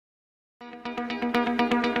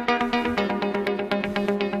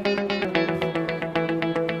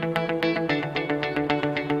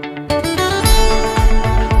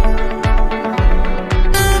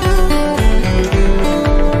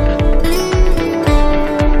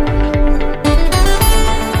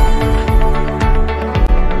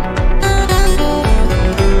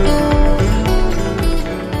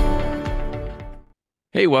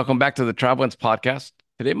Hey, welcome back to the Travelings Podcast.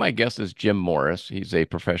 Today, my guest is Jim Morris. He's a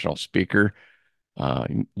professional speaker.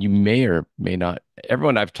 You may or may not,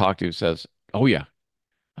 everyone I've talked to says, oh, yeah,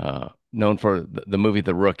 known for the movie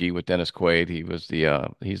The Rookie with Dennis Quaid.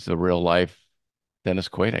 He's the real life Dennis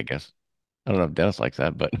Quaid, I guess. I don't know if Dennis likes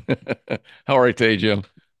that, but how are you today, Jim?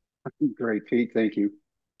 Great, Pete. Thank you.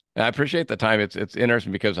 I appreciate the time. It's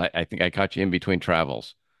interesting because I think I caught you in between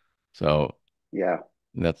travels. So Yeah,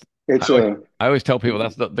 that's, I it's always, a I always tell people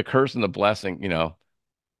that's the curse and the blessing,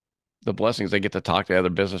 the blessings they get to talk to other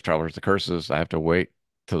business travelers. The curses I have to wait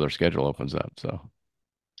till their schedule opens up. So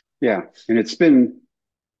yeah, and it's been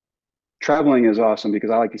traveling is awesome because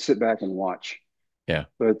I like to sit back and watch. yeah.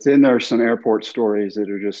 But then there's some airport stories that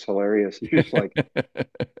are just hilarious. You're just like,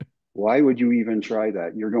 why would you even try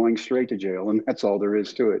that? You're going straight to jail, and that's all there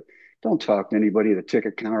is to it. Don't talk to anybody at the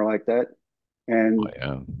ticket counter like that. Oh, And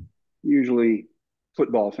yeah. usually,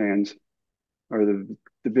 football fans are the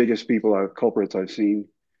biggest culprits I've seen.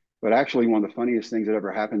 But actually, one of the funniest things that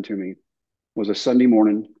ever happened to me was a Sunday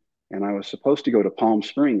morning, and I was supposed to go to Palm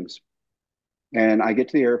Springs. And I get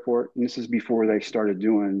to the airport, and this is before they started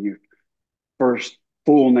doing you first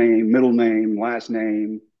full name, middle name, last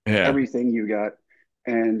name, Yeah. everything you got.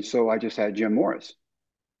 And so I just had Jim Morris.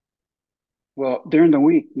 Well, during the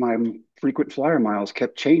week, my frequent flyer miles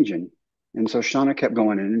kept changing. And so Shauna kept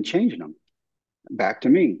going in and changing them back to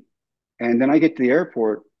me. And then I get to the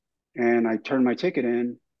airport and I turn my ticket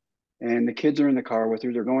in, and the kids are in the car with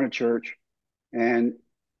her. They're going to church. And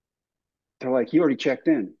they're like, "You already checked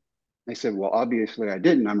in." I said, "Well, obviously I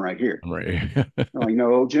didn't. I'm right here." I'm right. They're like,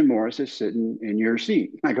 "No, Jim Morris is sitting in your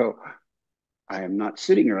seat." I go, "I am not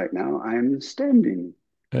sitting right now. I am standing."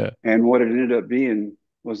 Yeah. And what it ended up being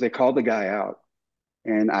was they called the guy out,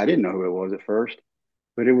 and I didn't know who it was at first,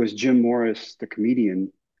 but it was Jim Morris, the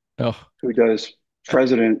comedian Oh, who does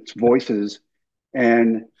president's voices.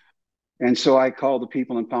 And and so I called the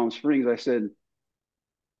people in Palm Springs. I said,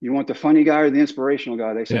 "You want the funny guy or the inspirational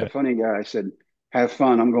guy?" They said, yeah. "The funny guy." I said, "Have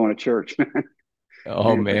fun. I'm going to church."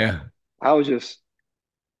 Oh, And man. I was just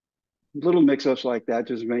little mix-ups like that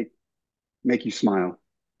just make you smile.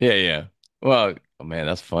 Yeah. Yeah. Well, oh, man,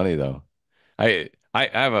 that's funny though. I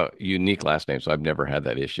have a unique last name, so I've never had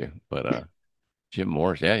that issue. But Jim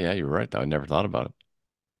Morris, yeah, yeah, you're right though. I never thought about it.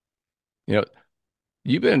 You know,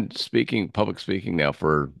 you've been speaking, public speaking now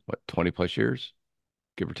for what, 20 plus years,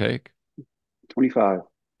 give or take? 25.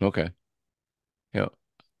 Okay. You know,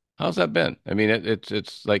 how's that been? I mean,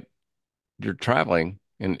 it's like you're traveling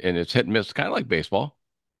and it's hit and miss, kind of like baseball.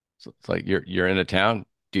 So it's like you're in a town,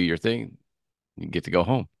 do your thing, you get to go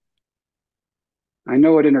home. I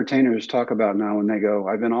know what entertainers talk about now when they go,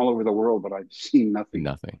 "I've been all over the world, but I've seen nothing."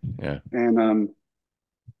 Nothing. Yeah. And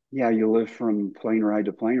yeah, you live from plane ride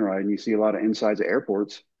to plane ride, and you see a lot of insides of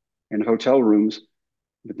airports and hotel rooms.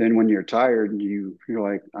 But then when you're tired, you're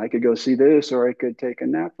like, "I could go see this, or I could take a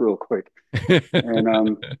nap real quick." And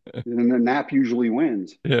then the nap usually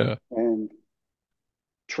wins. Yeah. And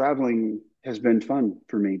traveling has been fun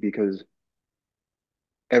for me because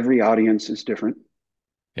every audience is different.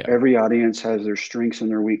 Yeah. Every audience has their strengths and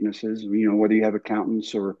their weaknesses. Whether you have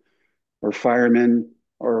accountants or firemen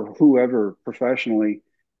or whoever professionally,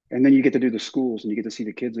 and then you get to do the schools and you get to see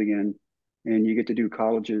the kids again, and you get to do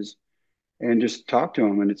colleges and just talk to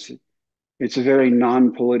them. And it's a very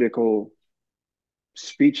non-political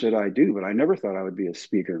speech that I do, but I never thought I would be a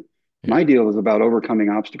speaker. Yeah. My deal is about overcoming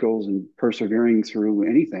obstacles and persevering through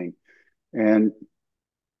anything. And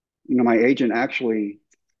my agent actually,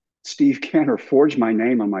 Steve Cantor, forged my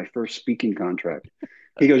name on my first speaking contract.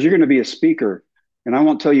 He goes, "You're going to be a speaker." And I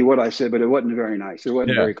won't tell you what I said, but it wasn't very nice. It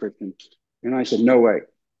wasn't Yeah. very Christian. And I said, "No way."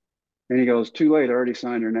 And he goes, "Too late. I already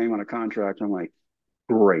signed your name on a contract." I'm like,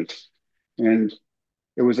 "Great." And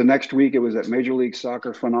it was the next week. It was at Major League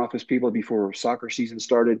Soccer front office people before soccer season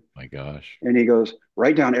started. My gosh. And he goes,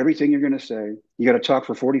 "Write down everything you're going to say. You got to talk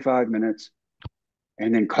for 45 minutes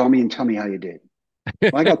and then call me and tell me how you did."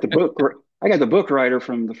 Well, I got the book writer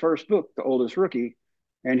from the first book, The Oldest Rookie,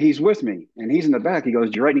 and he's with me. And he's in the back. He goes,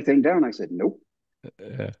 "Did you write anything down?" I said, "Nope."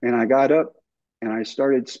 Yeah. And I got up and I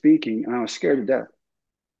started speaking, and I was scared to death.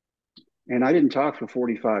 And I didn't talk for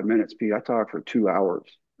 45 minutes, Pete. I talked for 2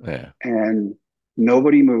 hours. Yeah. And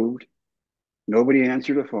nobody moved. Nobody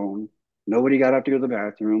answered a phone. Nobody got up to go to the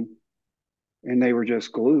bathroom. and they were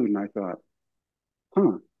just glued. And I thought,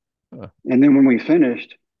 huh. Huh. And then when we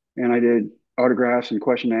finished and I did autographs and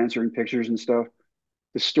question answering pictures and stuff,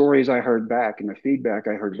 the stories I heard back and the feedback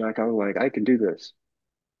I heard back, I was like, I can do this.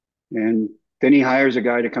 And then he hires a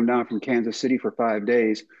guy to come down from Kansas City for 5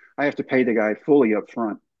 days. I have to pay the guy fully up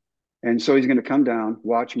front. And so he's going to come down,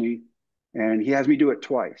 watch me, and he has me do it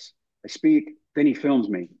twice. I speak, then he films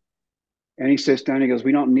me. And he sits down, he goes,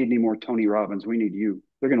 we don't need any more Tony Robbins. We need you.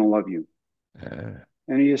 They're going to love you. Uh,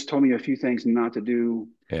 And he just told me a few things not to do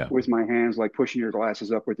yeah. with my hands, like pushing your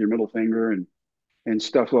glasses up with your middle finger and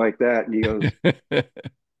stuff like that. And he goes,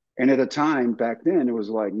 and at the time back then, it was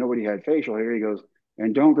like nobody had facial hair. He goes,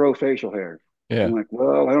 and don't grow facial hair. I'm Yeah. like,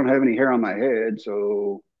 well, I don't have any hair on my head,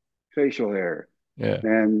 so facial hair. Yeah.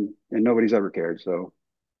 And nobody's ever cared. So,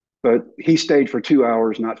 but he stayed for 2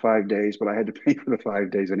 hours, not 5 days, but I had to pay for the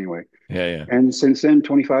 5 days anyway. Yeah. Yeah. And since then,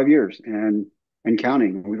 25 years and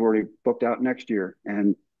counting. We've already booked out next year.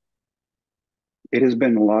 And it has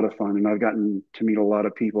been a lot of fun. And I've gotten to meet a lot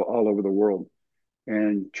of people all over the world.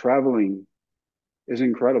 And traveling is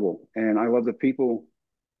incredible. And I love the people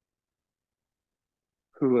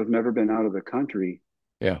who have never been out of the country.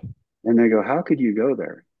 Yeah. And they go, how could you go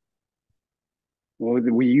there? Well,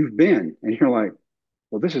 you've been. And you're like,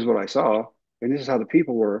 well, this is what I saw. And this is how the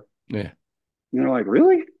people were. Yeah. And they're like,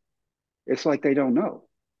 really? It's like they don't know.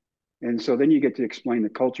 And so then you get to explain the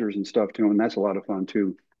cultures and stuff to them. And that's a lot of fun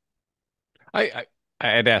too. I, I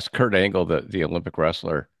had asked Kurt Angle, the Olympic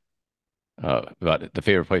wrestler, about the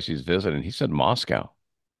favorite place he's visited, and he said Moscow.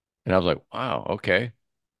 And I was like, wow, okay.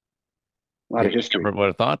 A lot Yeah, of I history. never would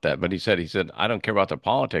have thought that. But he said, I don't care about the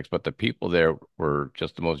politics, but the people there were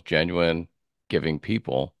just the most genuine, giving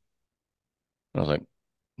people. And I was like,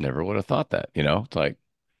 never would have thought that, It's like,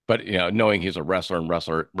 but knowing he's a wrestler and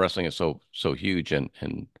wrestling is so huge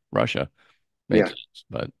in Russia made Yeah. sense.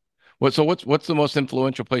 But what's the most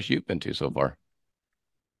influential place you've been to so far?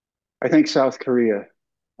 I think South Korea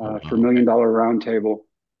Oh, for wow, Million okay. Dollar Roundtable.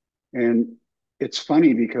 And it's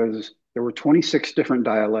funny because there were 26 different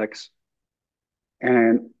dialects.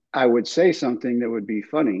 And I would say something that would be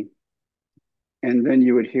funny. And then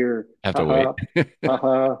you would hear, Have ha to wait. ha, ha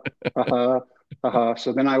ha, ha ha, ha ha.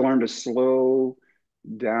 So then I learned to slow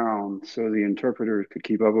down so the interpreter could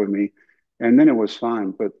keep up with me. And then it was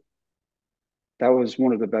fine. But that was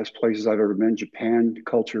one of the best places I've ever been. Japan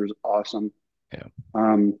culture is awesome. Yeah.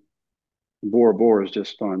 Um, Bora Bora is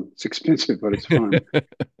just fun. It's expensive, but it's fun.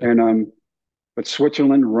 And but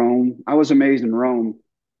Switzerland, Rome, I was amazed in Rome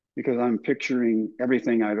because I'm picturing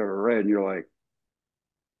everything I've ever read. And you're like,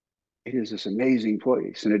 it is this amazing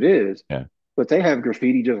place, and it is. Yeah. But they have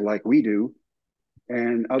graffiti just like we do,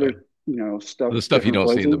 and Yeah. other stuff The stuff you different don't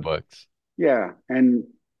see in the places. books. Yeah, and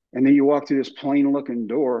then you walk through this plain looking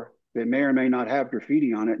door that may or may not have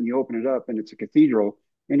graffiti on it, and you open it up, and it's a cathedral,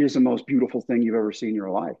 and it's the most beautiful thing you've ever seen in your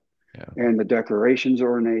life. Yeah. And the decorations are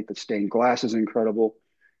ornate, the stained glass is incredible,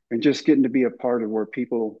 and just getting to be a part of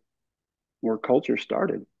where culture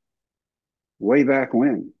started way back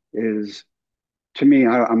when is to me.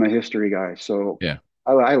 I'm a history guy, so Yeah.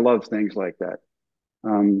 I love things like that.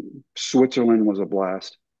 Switzerland was a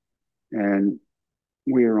blast, and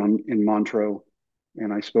we were in Montreux,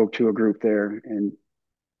 and I spoke to a group there, and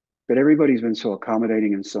but everybody's been so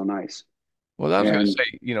accommodating and so nice. Well, I was going to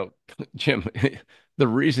And say, Jim, the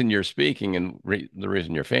reason you're speaking and the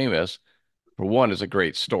reason you're famous, for one, is a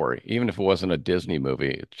great story. Even if it wasn't a Disney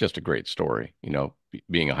movie, it's just a great story.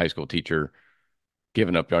 Being a high school teacher,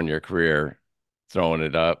 giving up on your career, throwing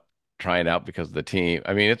it up, trying out because of the team.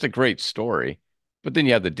 I mean, it's a great story. But then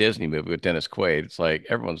you have the Disney movie with Dennis Quaid. It's like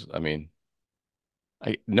everyone's, I mean,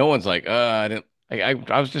 no one's like, I didn't,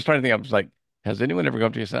 I was just trying to think. I was like, has anyone ever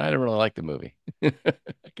come to you and said, I didn't really like the movie? I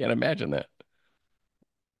can't imagine that.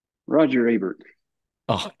 Roger Ebert,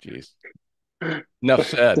 Oh, geez. Enough but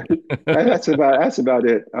said. that's about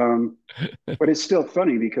it. But it's still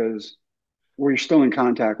funny because we're still in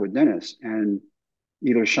contact with Dennis, and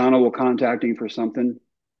either Shauna will contact him for something,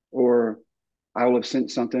 or I will have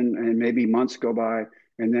sent something, and maybe months go by,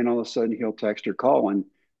 and then all of a sudden he'll text or call,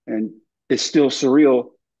 and it's still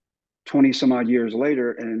surreal. 20 some odd years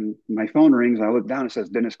later, and my phone rings. I look down, it says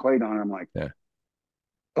Dennis Quaid on it. I'm like, Yeah.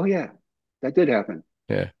 oh yeah, that did happen.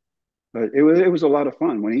 Yeah. But it was a lot of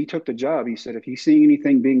fun. When he took the job, he said, if you see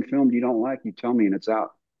anything being filmed you don't like, you tell me and it's out.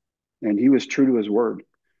 And he was true to his word.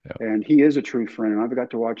 Yeah. And he is a true friend. And I've got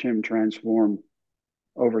to watch him transform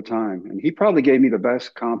over time. And he probably gave me the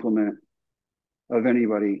best compliment of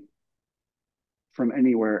anybody from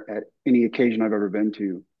anywhere at any occasion I've ever been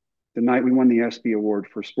to. The night we won the ESPY award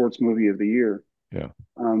for Sports Movie of the Year, Yeah.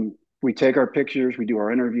 we take our pictures, we do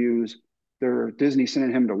our interviews, they're Disney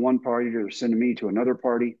sending him to one party, they're sending me to another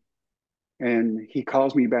party. And he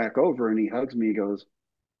calls me back over and he hugs me. He goes,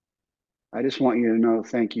 I just want you to know,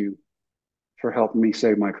 thank you for helping me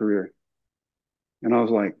save my career. And I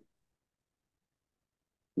was like,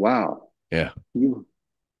 wow, Yeah. you,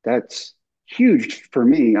 that's huge for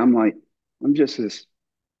me. I'm like, I'm just this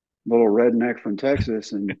little redneck from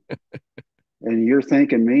Texas, and you're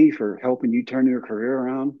thanking me for helping you turn your career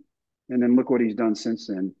around. And then look what he's done since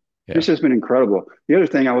then. Yeah. It's just been incredible. The other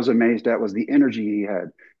thing I was amazed at was the energy he had.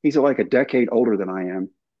 He's like a decade older than I am,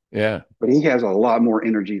 Yeah. but he has a lot more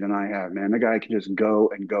energy than I have, man. The guy can just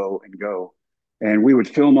go and go and go. And we would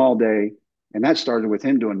film all day. And that started with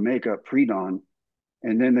him doing makeup pre-dawn.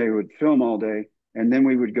 And then they would film all day. And then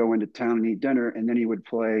we would go into town and eat dinner. And then he would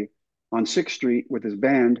play on 6th Street with his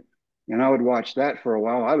band. And I would watch that for a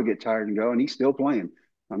while. I would get tired and go, and he's still playing.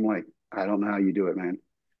 I'm like, I don't know how you do it, man.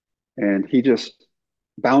 And he just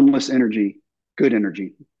boundless energy, good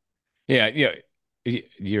energy. Yeah. Yeah.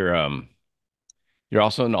 You're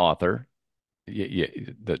also an author.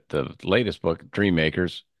 The latest book, Dream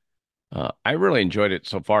Makers. I really enjoyed it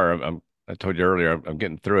so far. I told you earlier, I'm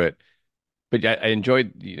getting through it, but I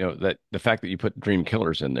enjoyed, that the fact that you put dream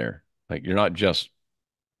killers in there. Like you're not just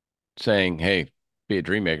saying, "Hey, be a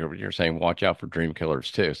dream maker," but you're saying, "Watch out for dream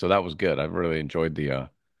killers too." So that was good. I really enjoyed the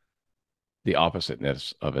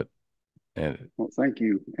oppositeness of it. And Well, thank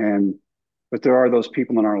you. And but there are those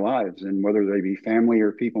people in our lives, and whether they be family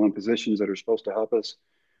or people in positions that are supposed to help us,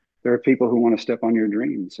 there are people who want to step on your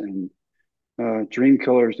dreams. And dream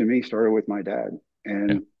killers to me started with my dad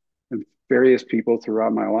yeah, and various people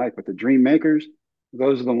throughout my life. But the dream makers,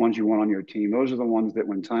 those are the ones you want on your team. Those are the ones that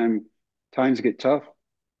when times get tough,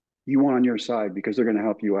 you want on your side because they're going to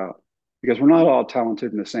help you out. Because we're not all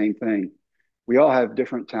talented in the same thing. We all have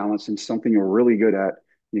different talents and something we're really good at.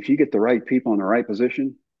 And if you get the right people in the right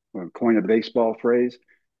position, or coin a baseball phrase,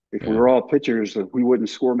 if we yeah. were all pitchers, we wouldn't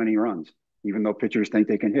score many runs, even though pitchers think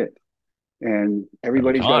they can hit. And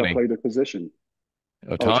everybody's got to Otani, play their position.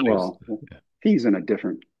 Oh, Otani's, well, he's in a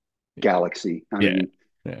different galaxy. I yeah, mean,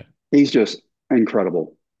 yeah. he's just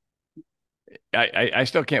incredible, I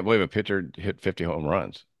still can't believe a pitcher hit 50 home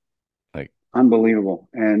runs. Like unbelievable,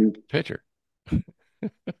 pitcher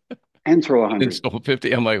and throw a and hundred. stole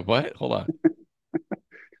 50. I'm like, what? Hold on.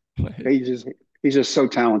 He's just he's just so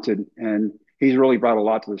talented, and he's really brought a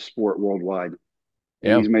lot to the sport worldwide, and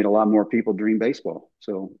Yeah. he's made a lot more people dream baseball.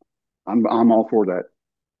 So I'm all for that.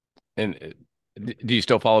 And do you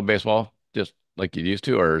still follow baseball just like you used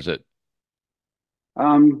to, or is it?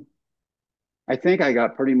 Um, I think I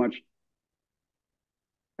got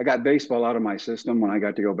baseball out of my system when I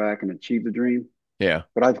got to go back and achieve the dream. Yeah,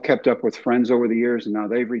 But I've kept up with friends over the years, and now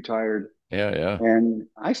they've retired, yeah, yeah, and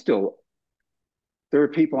I still there are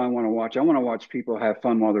people I want to watch. I want to watch people have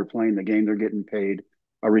fun while they're playing the game they're getting paid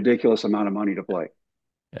a ridiculous amount of money to play.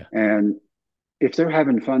 yeah, And if they're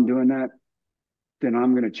having fun doing that, then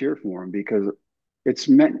I'm going to cheer for them because it's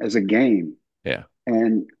meant as a game. yeah,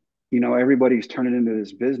 And, everybody's turning into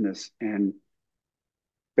this business. And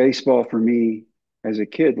baseball for me as a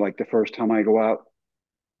kid, like the first time I go out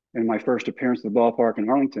and my first appearance at the ballpark in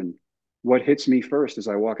Arlington, what hits me first as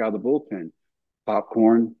I walk out of the bullpen?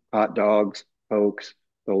 Popcorn, hot dogs, Cokes,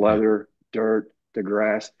 the yeah. leather, dirt, the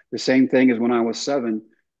grass. The same thing as when I was 7.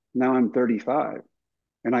 Now I'm 35.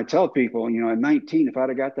 And I tell people, at 19, if I'd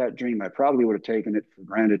have got that dream, I probably would have taken it for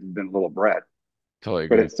granted and been a little brat. Totally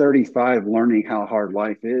But agree. at 35, learning how hard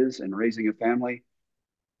life is and raising a family,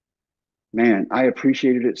 man, I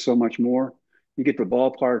appreciated it so much more. You get to the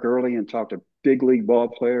ballpark early and talk to big league ball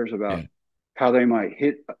players about Yeah. how they might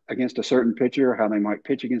hit against a certain pitcher, how they might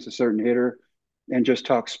pitch against a certain hitter, and just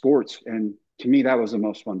talk sports. And to me, that was the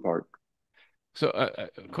most fun part. So,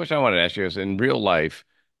 a question I wanted to ask you is in real life,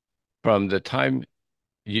 from the time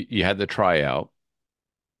you had the tryout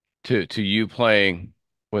to you playing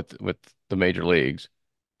with the major leagues,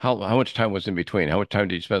 how much time was in between? How much time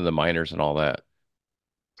did you spend in the minors and all that?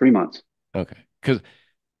 3 months. Okay, because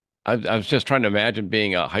I was just trying to imagine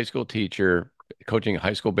being a high school teacher, coaching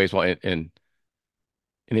high school baseball in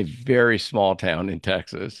a very small town in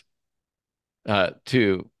Texas,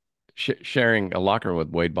 to sharing a locker room with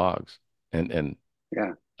Wade Boggs, and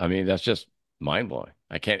Yeah. I mean that's just mind blowing.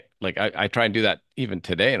 I can't like I try and do that even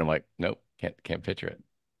today, and I'm like, nope, can't picture it.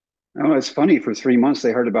 Oh, it's funny. For 3 months,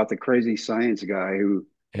 they heard about the crazy science guy who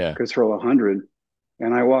Yeah, could throw 100.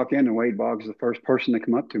 And I walk in, and Wade Boggs is the first person to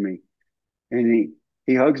come up to me. And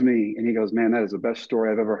he hugs me and he goes, "Man, that is the best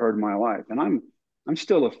story I've ever heard in my life." And I'm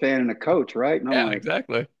still a fan and a coach, right? And I'm yeah, like,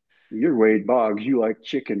 exactly. You're Wade Boggs. You like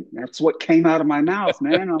chicken. That's what came out of my mouth,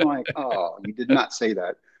 man. I'm like, oh, you did not say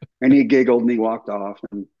that. And he giggled and he walked off.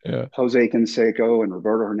 And Yeah. Jose Canseco and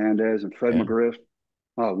Roberto Hernandez and Fred Yeah. McGriff.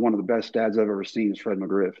 Oh, one of the best dads I've ever seen is Fred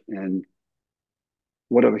McGriff. And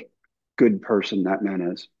what a good person that man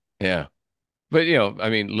is. Yeah. But I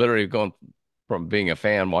mean, literally going from being a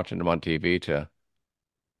fan, watching him on TV to,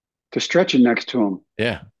 To stretching next to him.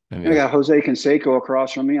 yeah. I mean, I got Jose Canseco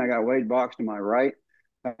across from me. I got Wade Boggs to my right.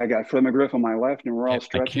 I got Fred McGriff on my left, and we're all I can't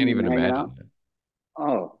stretching even and hanging out. imagine it.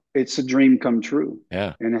 Oh, it's a dream come true.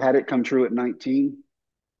 Yeah. And had it come true at 19,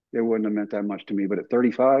 it wouldn't have meant that much to me. But at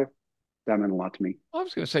 35, that meant a lot to me. I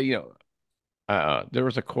was going to say, there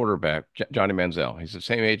was a quarterback, Johnny Manziel. He's the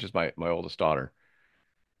same age as my oldest daughter.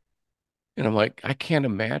 And I'm like, I can't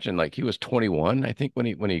imagine. Like he was 21, I think, when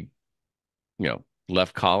he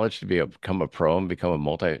left college to become a pro and become a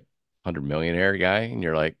multi-hundred millionaire guy. And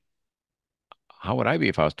you're like, how would I be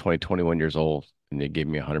if I was 21 years old and they gave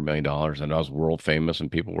me $100 million and I was world famous and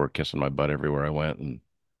people were kissing my butt everywhere I went? And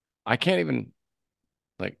I can't even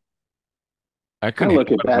like I I couldn't look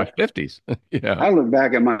handle at it in my that. 50s. Yeah. I look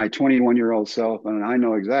back at my 21-year-old self, and I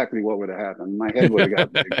know exactly what would have happened. My head would have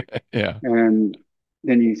got big. Yeah. And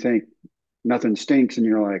then you think nothing stinks, and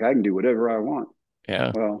you're like, I can do whatever I want.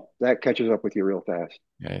 Yeah. Well, that catches up with you real fast.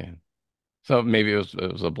 Yeah. Yeah. So maybe it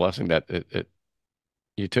was a blessing that it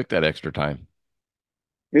you took that extra time.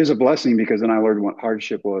 It was a blessing because then I learned what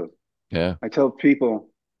hardship was. Yeah. I tell people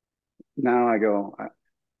now, I go,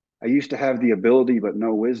 I used to have the ability, but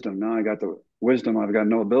no wisdom. Now I got the wisdom, I've got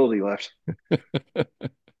no ability left,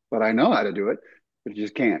 but I know how to do it, but you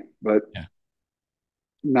just can't. But Yeah.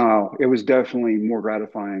 no, it was definitely more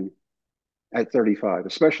gratifying at 35,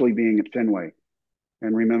 especially being at Fenway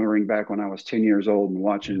and remembering back when I was 10 years old and Yeah.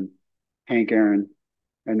 watching Hank Aaron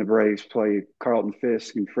and the Braves play Carlton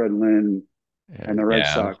Fisk and Fred Lynn Yeah. and the Red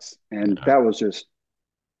Yeah. Sox. And Yeah. that was just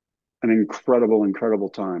an incredible, incredible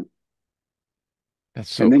time. That's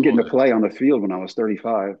so And then getting cool. to play on the field when I was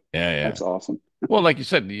 35, Yeah. Yeah. that's awesome. Well, like you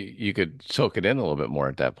said, you could soak it in a little bit more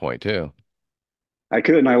at that point too. I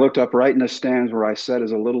could, and I looked up right in the stands where I sat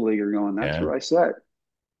as a little leaguer, going, "That's Yeah. where I sat."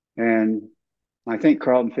 And I think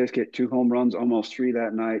Carlton Fisk hit 2 home runs, almost three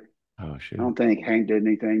that night. Oh I shoot. don't think Hank did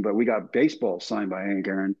anything, but we got baseball signed by Hank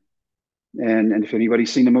Aaron. And if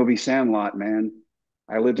anybody's seen the movie Sandlot, man,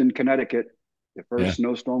 I lived in Connecticut. The Yeah. first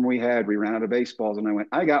snowstorm we had, we ran out of baseballs, and I went,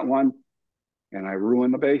 I got one, and I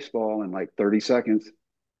ruined the baseball in like 30 seconds.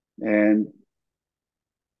 And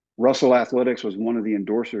Russell Athletics was one of the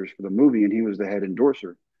endorsers for the movie, and he was the head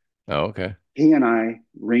endorser. Oh, okay. He and I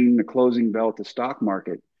ring the closing bell at the stock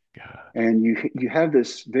market, Gosh. and you have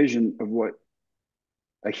this vision of what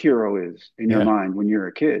a hero is in your Yeah. mind when you're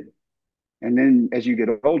a kid, and then as you get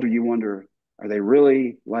older, you wonder, are they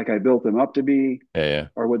really like I built them up to be, Yeah. Yeah.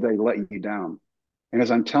 or would they let you down? And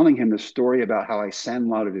as I'm telling him the story about how I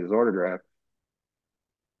sandlotted his autograph,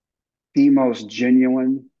 the most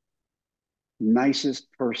genuine,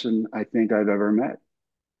 nicest person I think I've ever met.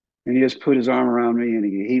 And he just put his arm around me and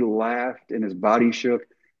he laughed and his body shook.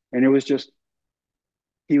 And it was just,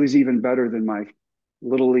 he was even better than my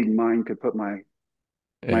little league mind could put my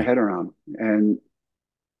Yeah. head around. And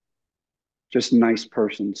just a nice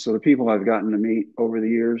person. So the people I've gotten to meet over the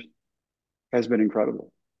years has been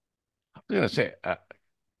incredible. I was gonna say,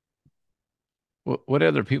 what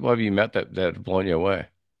other people have you met that have blown you away?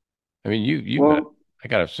 I mean, you've met. Well, I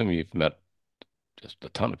gotta assume you've met just a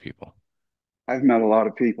ton of people. I've met a lot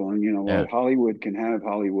of people, and you know Yeah. what? Hollywood can have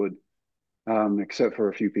Hollywood, except for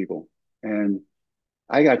a few people. And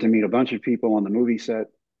I got to meet a bunch of people on the movie set.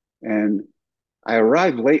 And I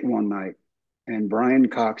arrived late one night, and Brian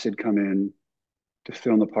Cox had come in to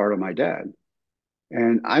film the part of my dad.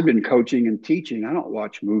 And I've been coaching and teaching. I don't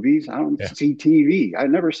watch movies. I don't Yeah. see TV. I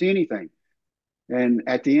never see anything. And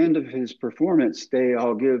at the end of his performance, they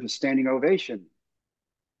all give a standing ovation.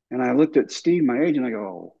 And I looked at Steve, my agent. I go,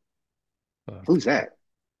 oh, Oh, that's "Who's cool. that?"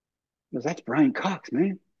 He goes, "That's Brian Cox,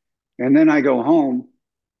 man." And then I go home,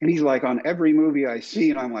 and he's like on every movie I see,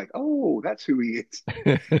 and I'm like, "Oh, that's who he is."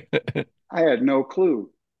 I had no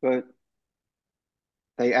clue, but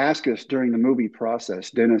they ask us during the movie process,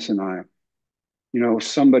 Dennis and I,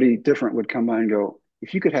 somebody different would come by and go,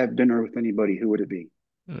 "If you could have dinner with anybody, who would it be?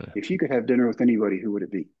 Yeah. If you could have dinner with anybody, who would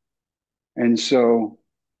it be?" And so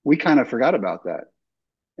we kind of forgot about that.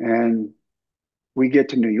 And we get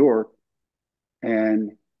to New York,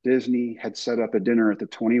 and Disney had set up a dinner at the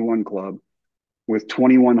 21 Club with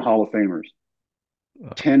 21 Hall of Famers, Oh,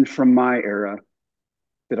 10 from my era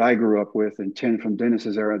that I grew up with, and 10 from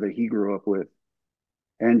Dennis's era that he grew up with.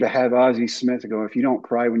 And to have Ozzie Smith go, "If you don't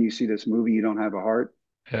cry when you see this movie, you don't have a heart."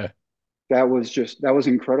 yeah. that was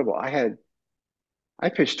incredible. I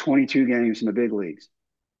pitched 22 games in the big leagues.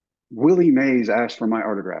 Willie Mays asked for my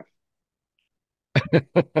autograph.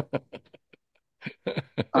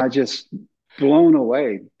 I just blown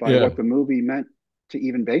away by Yeah. what the movie meant to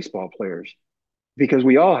even baseball players because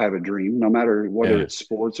we all have a dream, no matter whether Yeah. it's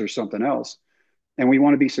sports or something else. And we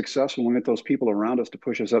want to be successful and get those people around us to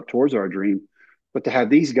push us up towards our dream. But to have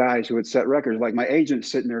these guys who had set records, like my agent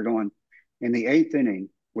sitting there going, in the eighth inning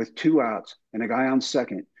with two outs and a guy on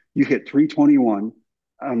second, you hit 321.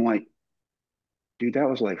 I'm like, dude, that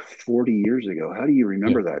was like 40 years ago. How do you Yeah.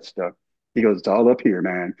 remember that stuff? He goes, it's all up here,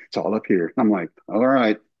 man. It's all up here. I'm like, all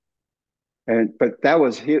right. And but that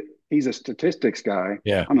was hit. He's a statistics guy.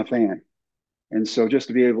 Yeah. I'm a fan. And so just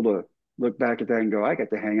to be able to look back at that and go, I got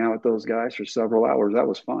to hang out with those guys for several hours. That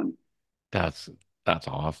was fun. That's that's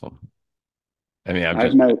awesome. I mean, I'm I've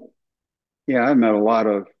just met, yeah, I've met a lot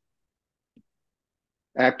of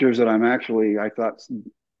actors that I thought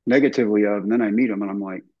negatively of, and then I meet them and I'm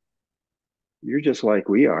like, you're just like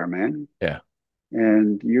we are, man. yeah.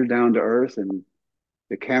 And you're down to earth and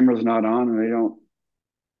the camera's not on and they don't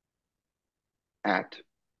act.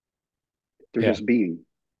 They're Yeah. just being.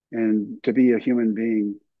 And to be a human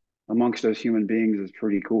being amongst those human beings is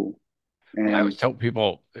pretty cool. Well, I always And tell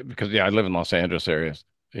people because yeah, I live in Los Angeles area,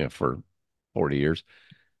 for 40 years.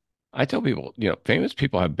 I tell people, famous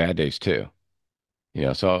people have bad days too.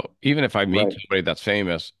 So even if I meet right, somebody that's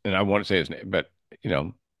famous and I want to say his name, but you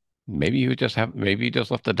know, maybe he just left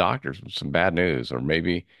the doctors with some bad news, or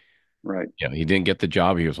maybe, right. he didn't get the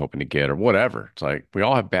job he was hoping to get or whatever. It's like we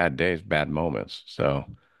all have bad days, bad moments. So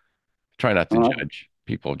try not to Uh, judge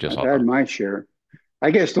people just I've on had my share.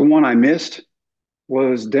 I guess the one I missed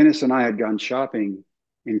was Dennis and I had gone shopping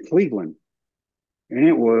in Cleveland, and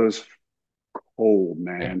it was cold,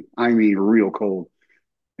 yeah, man. I mean, real cold.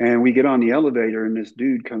 And we get on the elevator, and this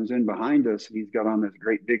dude comes in behind us. And he's got on this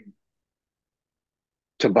great big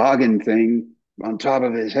toboggan thing on top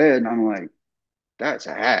of his head. And I'm like, that's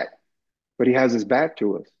a hat. But he has his back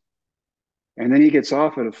to us. And then he gets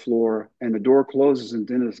off at a floor, and the door closes, and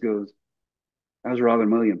Dennis goes, that was Robin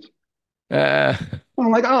Williams. uh,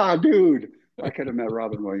 I'm like, ah, dude, I could have met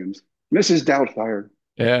Robin Williams. Mrs. Doubtfire.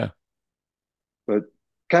 yeah, But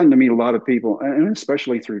gotten to meet a lot of people, and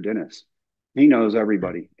especially through Dennis. He knows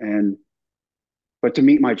everybody. And but to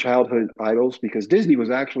meet my childhood idols, because Disney was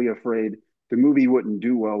actually afraid the movie wouldn't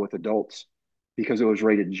do well with adults because it was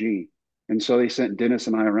rated G. And so they sent Dennis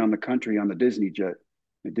and I around the country on the Disney jet.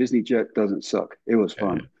 The Disney jet doesn't suck. It was yeah,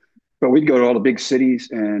 fun. But we'd go to all the big cities,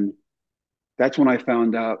 and that's when I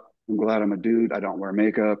found out I'm glad I'm a dude. I don't wear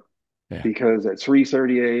makeup yeah, because at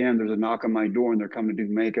 3:30 a.m. there's a knock on my door and they're coming to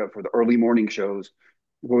do makeup for the early morning shows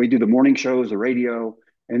where we do the morning shows, the radio,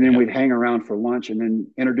 and then yeah, we'd hang around for lunch and then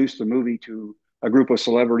introduce the movie to a group of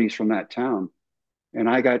celebrities from that town. And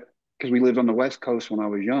I got because we lived on the West Coast when I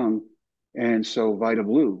was young, and so Vita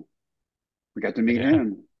Blue, we got to meet yeah,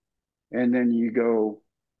 him. And then you go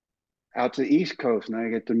out to the East Coast and I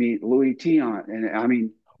get to meet Louis Tiant. And I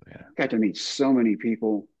mean, yeah, got to meet so many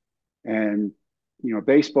people. And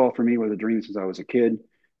baseball for me was a dream since I was a kid,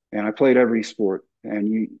 and I played every sport.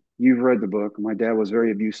 And you've read the book. My dad was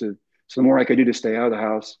very abusive, so the more I could do to stay out of the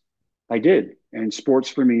house, I did. And sports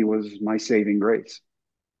for me was my saving grace.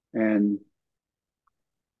 And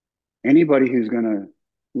anybody who's going to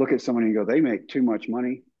look at someone and go, they make too much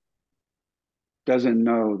money, doesn't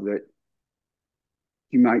know that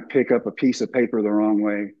you might pick up a piece of paper the wrong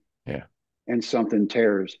way yeah, and something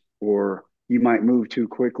tears, or you might move too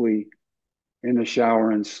quickly in the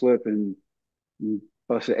shower and slip and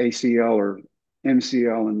bust an ACL or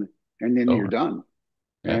MCL, and then you're over, done.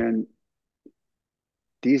 yeah. And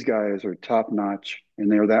these guys are top notch,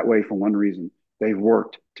 and they're that way for one reason: they've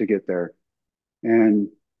worked to get there. And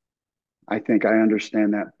I think I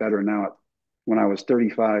understand that better now when I was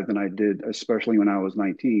 35 than I did, especially when I was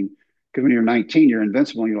 19. Because when you're 19, you're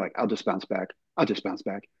invincible. And you're like, I'll just bounce back. I'll just bounce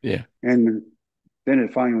back. Yeah. And then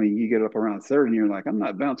finally you get up around 30 and you're like, I'm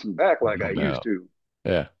not bouncing back like No I used doubt. to.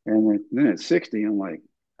 Yeah. And then at 60, I'm like,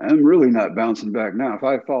 I'm really not bouncing back now. If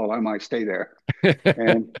I fall, I might stay there.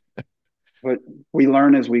 And but we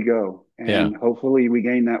learn as we go, Yeah. and hopefully we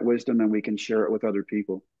gain that wisdom and we can share it with other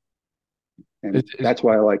people. And Is that's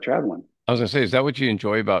why I like traveling. I was gonna say, is that what you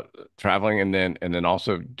enjoy about traveling and then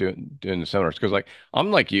also doing the seminars? Because like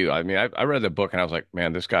I'm like you. I mean, I read the book and I was like,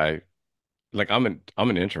 man, this guy, like I'm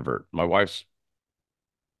an introvert. My wife's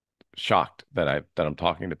shocked that I'm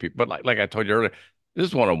talking to people. But like I told you earlier, this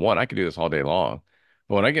is one on one. I could do this all day long.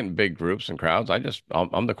 But when I get in big groups and crowds,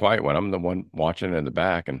 I'm the quiet one. I'm the one watching in the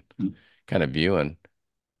back and kind of viewing.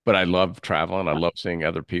 But I love traveling. I love seeing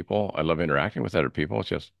other people. I love interacting with other people. It's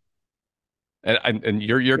just And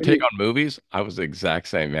your It take is. on movies, I was the exact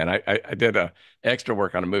same, man. I did a extra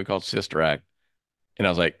work on a movie called Sister Act, and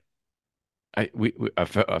I was like,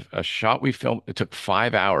 a shot we filmed, it took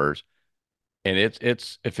 5 hours, and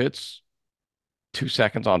it's if it's 2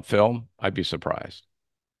 seconds on film, I'd be surprised.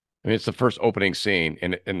 I mean, it's the first opening scene,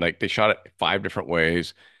 and like they shot it 5 different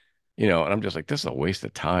ways, and I'm just like, this is a waste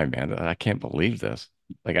of time, man. I can't believe this.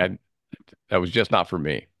 Like that was just not for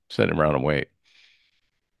me. Sitting around and wait.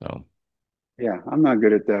 So Yeah, I'm not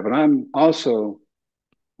good at that, but I'm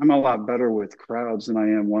a lot better with crowds than I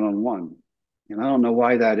am one on one. And I don't know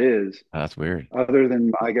why that is, that's weird. other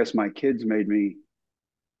than I guess my kids made me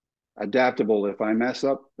adaptable. If I mess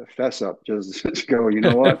up, fess up, just go, you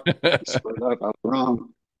know what? Screwed up, I was wrong.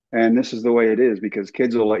 And this is the way it is because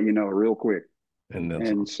kids will let you know real quick. And then And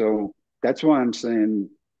some. so that's why I'm saying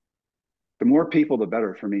the more people, the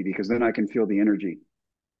better for me because then I can feel the energy.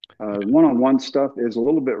 Yeah. One on one stuff is a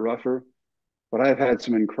little bit rougher, but I've had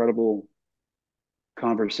some incredible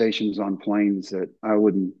conversations on planes that I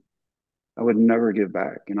would never give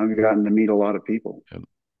back. And I've gotten to meet a lot of people. Yeah.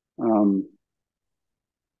 Um,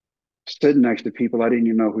 Sitting next to people I didn't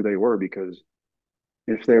even know who they were because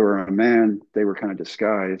if they were a man, they were kind of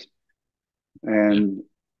disguised. Yeah.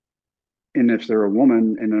 And if they're a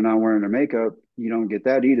woman and they're not wearing their makeup, you don't get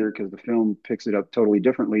that either because the film picks it up totally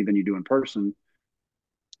differently than you do in person.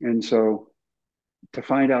 And so to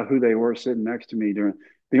find out who they were sitting next to me during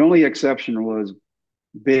the only exception was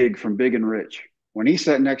Big from Big and Rich. When he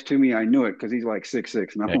sat next to me, I knew it because he's like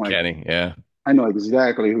 6'6", and Yeah, I'm like, Kenny. Yeah. I know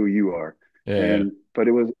exactly who you are. Yeah. Yeah. And but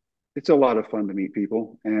it's a lot of fun to meet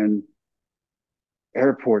people, and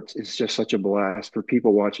airports is just such a blast for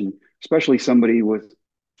people watching, especially somebody with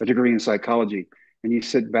a degree in psychology. And you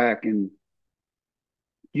sit back and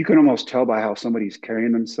you can almost tell by how somebody's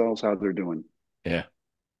carrying themselves, how they're doing. Yeah.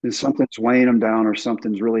 And something's weighing them down or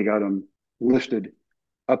something's really got them lifted,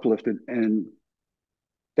 uplifted. And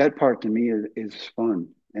that part to me is fun.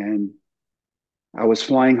 And I was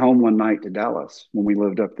flying home one night to Dallas when we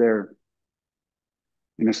lived up there.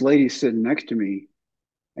 And this lady's sitting next to me.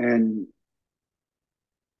 And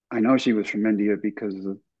I know she was from India because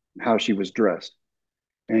of how she was dressed.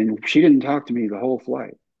 And she didn't talk to me the whole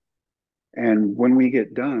flight. And when we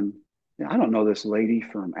get done, I don't know this lady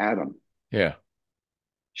from Adam. Yeah.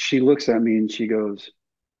 She looks at me and she goes,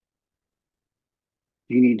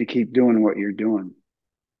 "You need to keep doing what you're doing.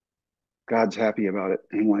 God's happy about it."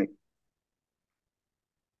 And I'm like,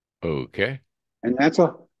 Okay. and that's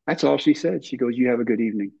all she said. She goes, "You have a good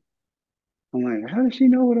evening." I'm like, how does she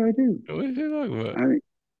know what I do? What is he talking about? I mean,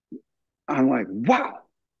 I'm like, wow.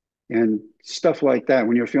 And stuff like that,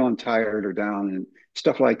 when you're feeling tired or down and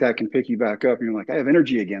stuff like that can pick you back up. And you're like, I have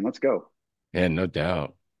energy again. Let's go. Yeah, no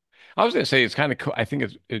doubt. I was gonna say it's kind of cool. I think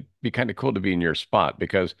it'd be kind of cool to be in your spot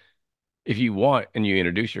because if you want and you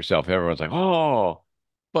introduce yourself, everyone's like, oh,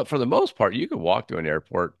 but for the most part, you could walk to an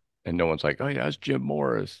airport and no one's like, oh yeah, it's Jim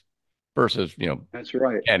Morris versus, That's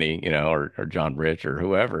right. Kenny, or John Rich or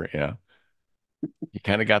whoever, you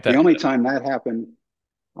kind of got The that. only time that happened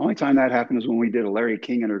is when we did a Larry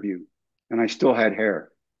King interview and I still had hair.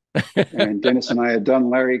 And Dennis and I had done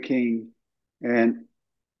Larry King. And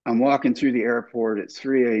I'm walking through the airport at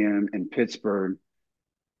 3 a.m. in Pittsburgh.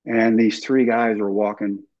 And these three guys were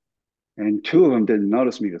walking, and two of them didn't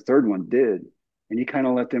notice me. The third one did. And he kind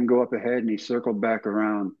of let them go up ahead and he circled back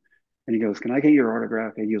around and he goes, "Can I get your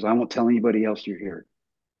autograph?" And he goes, "I won't tell anybody else you're here."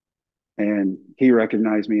 And he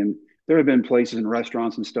recognized me. And there have been places and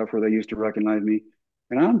restaurants and stuff where they used to recognize me.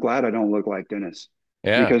 And I'm glad I don't look like Dennis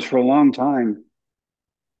Yeah, because for a long time,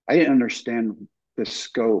 I didn't understand the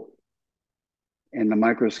scope and the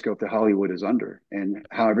microscope that Hollywood is under and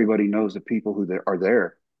how everybody knows the people who are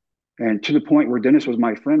there. And to the point where Dennis was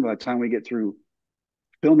my friend by the time we get through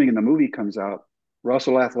filming and the movie comes out,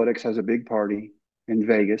 Russell Athletics has a big party in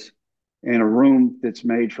Vegas in a room that's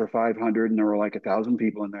made for 500 and there were like 1,000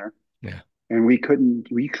 people in there. yeah, And we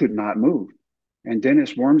could not move. And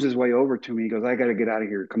Dennis worms his way over to me. He goes, "I got to get out of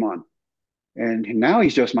here. Come on." And now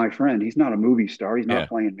he's just my friend. He's not a movie star. He's yeah, not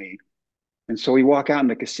playing me. And so we walk out in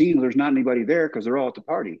the casino. There's not anybody there because they're all at the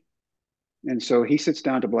party. And so he sits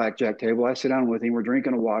down at the blackjack table. I sit down with him. We're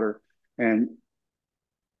drinking a water. And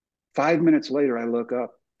 5 minutes later, I look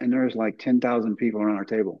up and there's like 10,000 people around our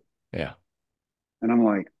table. yeah. And I'm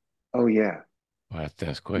like, oh, yeah, Well,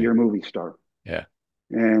 that's you're Quaid. a movie star. Yeah,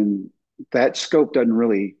 And that scope doesn't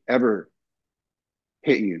really ever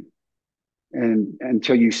hit you. And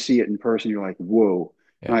until you see it in person, you're like, whoa.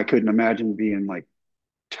 And yeah, I couldn't imagine being like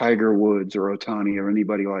Tiger Woods or Otani or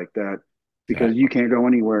anybody like that because you exactly. can't go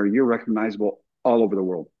anywhere. You're recognizable all over the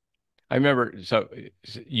world. I remember. So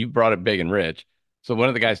you brought up Big and Rich. So one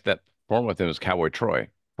of the guys that performed with him is Cowboy Troy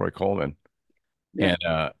Coleman.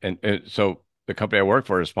 Yeah. And so the company I work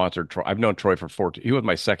for is sponsored Troy. I've known Troy for 14. He was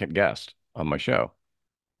my second guest on my show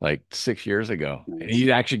like 6 years ago. And Nice.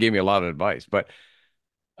 he actually gave me a lot of advice. But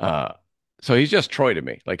uh so he's just Troy to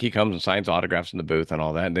me. Like he comes and signs autographs in the booth and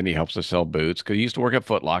all that. And then he helps us sell boots because he used to work at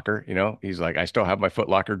Foot Locker. He's like, I still have my Foot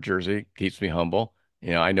Locker jersey, keeps me humble.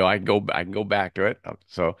 I know I can go back to it.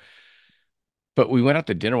 So but we went out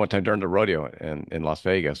to dinner one time during the rodeo in Las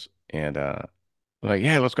Vegas. And I'm like,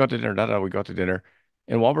 yeah, let's go out to dinner. We go out to dinner.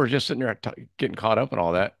 And while we're just sitting there getting caught up and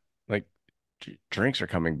all that, like drinks are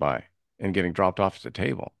coming by and getting dropped off at the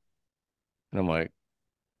table. And I'm like,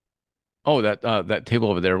 oh, that table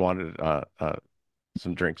over there wanted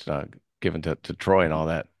some drinks given to Troy and all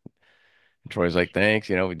that. And Troy's like, thanks,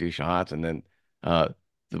 we do shots. And then uh,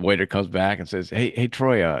 the waiter comes back and says, hey,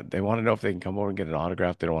 Troy, they want to know if they can come over and get an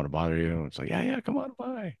autograph. They don't want to bother you. And it's like, yeah, come on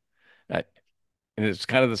by. Uh, and it's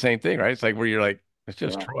kind of the same thing, right? It's like where you're like, it's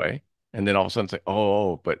just Yeah. Troy. And then all of a sudden it's like,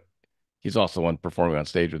 oh, but he's also the one performing on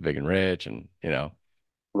stage with Big and Rich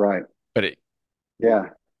Right. but Yeah.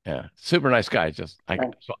 yeah, super nice guy. I,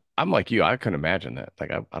 So I'm like you. I couldn't imagine that.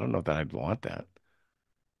 Like, I don't know that I'd want that.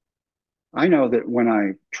 I know that when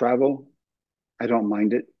I travel, I don't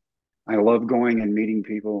mind it. I love going and meeting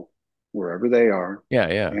people wherever they are Yeah.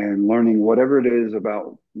 Yeah. and learning whatever it is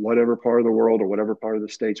about whatever part of the world or whatever part of the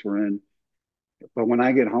states we're in. But when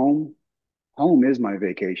I get home, home is my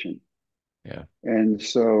vacation. Yeah. And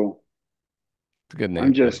so It's a good I'm name. I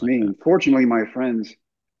just like me. that. And fortunately, my friends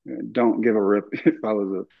don't give a rip if I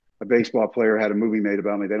was a baseball player, had a movie made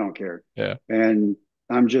about me. They don't care. Yeah. And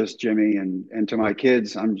I'm just Jimmy. And to my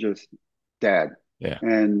kids, I'm just dad. Yeah.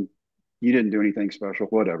 And you didn't do anything special,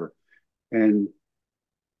 whatever. And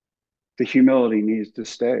the humility needs to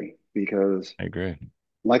stay because, I agree.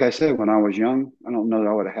 like I said, when I was young, I don't know that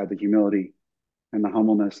I would have had the humility and the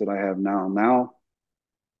humbleness that I have now. Now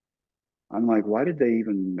I'm like, why did they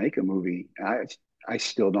even make a movie? I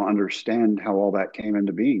still don't understand how all that came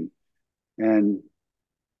into being. And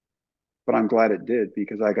but I'm glad it did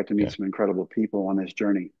because I got to meet Yeah. some incredible people on this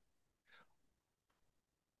journey.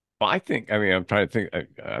 Well, I mean, I'm trying to think.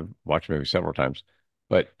 I've watched maybe several times,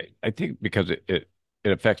 but I think because it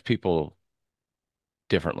affects people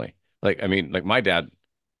differently. Like, I mean, like my dad.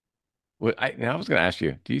 And I was going to ask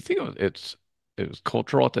you, do you think it was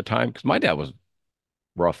cultural at the time? Because my dad was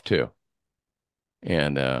rough too,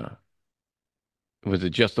 and was it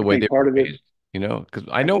just the I way they think were part of it, raised? Because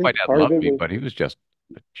I I know my think dad part of loved it me, was, but he was just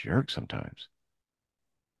a jerk sometimes.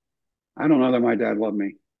 I don't know that my dad loved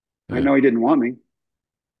me. I Yeah. know he didn't want me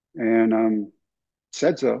and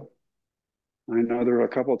said so. I know there were a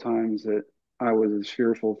couple of times that I was as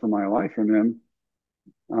fearful for my life from him.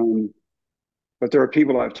 Um, but there are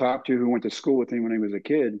people I've talked to who went to school with him when he was a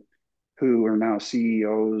kid who are now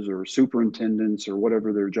CEOs or superintendents or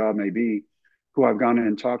whatever their job may be, who I've gone in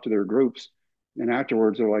and talked to their groups. And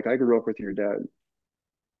afterwards, they're like, I grew up with your dad.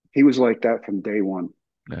 He was like that from day one.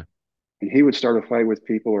 Yeah. And he would start a fight with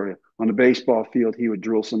people, or on the baseball field, he would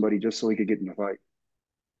drill somebody just so he could get in a fight.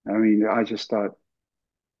 I mean, I just thought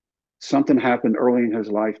something happened early in his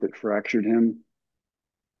life that fractured him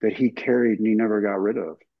that he carried and he never got rid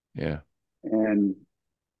of. Yeah. And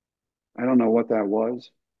I don't know what that was,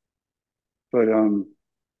 but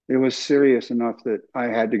it was serious enough that I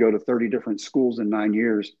had to go to 30 different schools in 9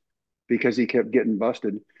 years because he kept getting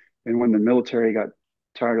busted. And when the military got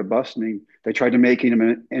tired of busting him, they tried to make him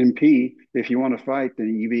an MP. If you want to fight,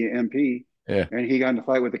 then you be an MP. Yeah. And he got in a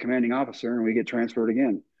fight with the commanding officer, and we get transferred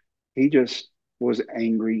again. He just was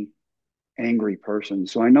angry, angry person.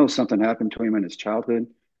 So I know something happened to him in his childhood,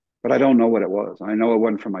 but I don't know what it was. I know it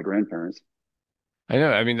wasn't from my grandparents. I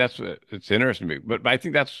know. I mean, it's interesting to me, but I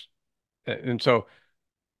think and so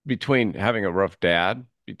between having a rough dad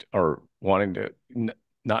or wanting to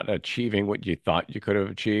not achieving what you thought you could have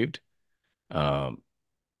achieved, um,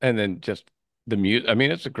 and then just the music. I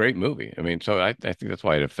mean, it's a great movie. I mean, so I think that's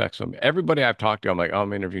why it affects them. Everybody I've talked to, I'm like, oh,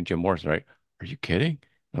 I'm interviewing Jim Morrison, right? Are you kidding?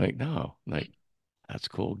 I'm like, no. I'm like, that's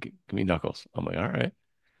cool. Give me Knuckles. I'm like, all right.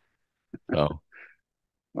 So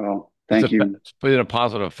Well, thank you. it's been a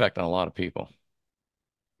positive effect on a lot of people.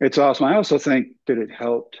 It's awesome. I also think that it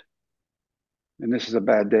helped, and this is a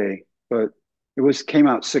bad day, but it was came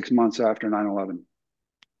out 6 months after 9/11.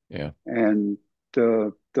 Yeah. And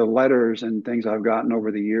the letters and things I've gotten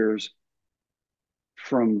over the years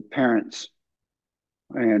from parents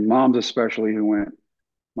and moms especially who went,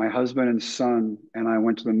 my husband and son and I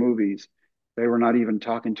went to the movies. They were not even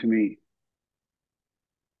talking to me.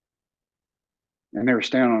 And they were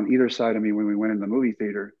standing on either side of me when we went in the movie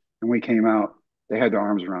theater and we came out, they had their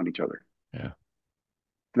arms around each other. Yeah.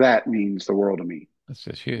 That means the world to me. That's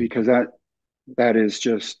just huge. because that is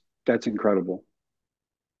just that's incredible.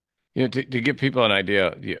 To give people an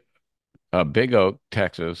idea, Big Oak,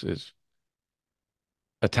 Texas is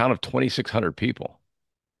a town of 2,600 people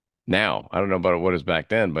now. I don't know about what it was back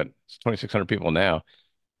then, but it's 2,600 people now.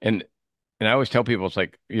 And and I always tell people it's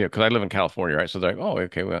like, because I live in California, right? So they're like, oh,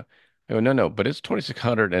 okay, well, I go, no, no, but it's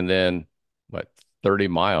 2,600 and then what, 30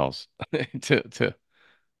 miles to to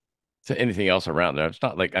to anything else around there. It's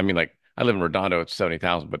not like, I mean, like I live in Redondo, it's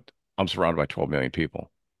 70,000, but I'm surrounded by 12 million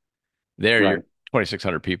people. There, you're Right.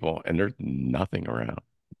 2,600 people, and there's nothing around.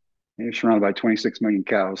 You're surrounded by 26 million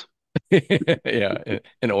cows Yeah,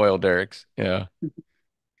 and oil derricks. Yeah,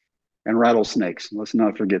 and rattlesnakes. Let's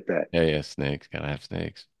not forget that. yeah, yeah. Snakes. Gotta have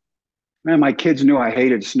snakes. Man, my kids knew I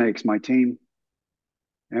hated snakes, my team.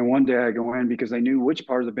 And one day I go in because they knew which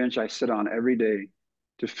part of the bench I sit on every day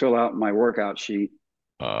to fill out my workout sheet.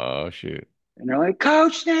 Oh shoot. And they're like,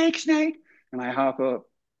 Coach, snake, snake. And I hop up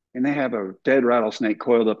and they have a dead rattlesnake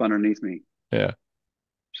coiled up underneath me. Yeah,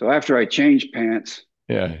 So after I changed pants,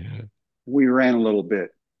 yeah, yeah. we ran a little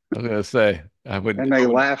bit. I was gonna say And I they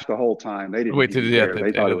would laughed the whole time. They didn't wait till even the, at care. the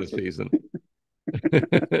They end thought it of the was, season.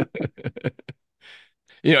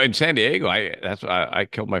 In San Diego, I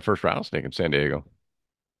killed my first rattlesnake in San Diego.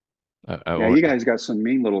 I yeah, went, you guys got some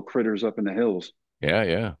mean little critters up in the hills. yeah,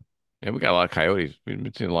 yeah, yeah. We got a lot of coyotes. We've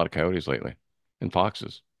been seeing a lot of coyotes lately, and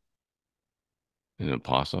foxes, and then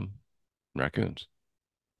possum, raccoons.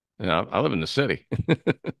 And I live in the city,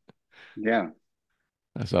 Yeah.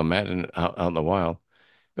 so imagine out in the wild.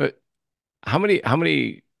 But how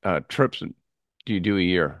many trips do you do a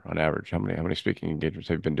year on average? How many speaking engagements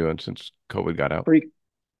have you been doing since COVID got out? Pre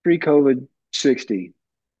pre COVID 60.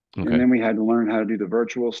 And Okay, then we had to learn how to do the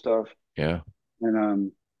virtual stuff. yeah,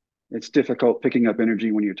 And it's difficult picking up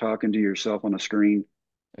energy when you're talking to yourself on a screen.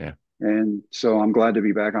 yeah. And so I'm glad to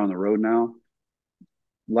be back on the road now.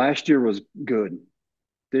 Last year was good.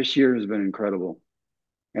 This year has been incredible.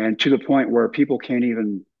 And to the point where people can't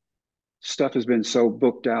even, stuff has been so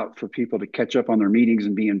booked out for people to catch up on their meetings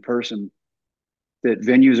and be in person that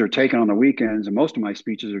venues are taken on the weekends. And most of my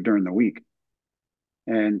speeches are during the week.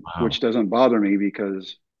 And which Wow, doesn't bother me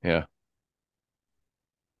because yeah.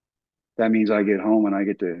 that means I get home and I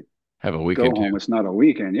get to Have a go weekend too. home. It's not a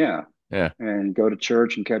weekend. Yeah. Yeah. And go to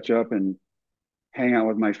church and catch up and hang out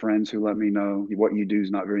with my friends who let me know what you do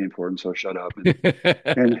is not very important. So shut up.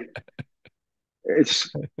 And it's,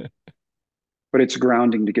 but it's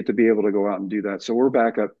grounding to get to be able to go out and do that. So we're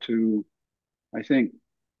back up to, I think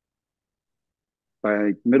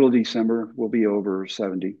by middle December, we'll be over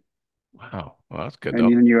 70. Wow. Well, that's good And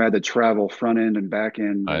though. then you add the travel front end and back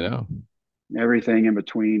end I and know. everything in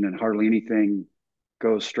between, and hardly anything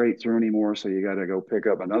goes straight through anymore. So you got to go pick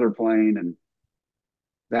up another plane. And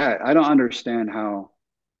that, I don't understand how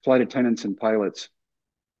flight attendants and pilots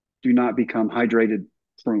do not become hydrated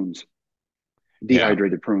prunes, Yeah.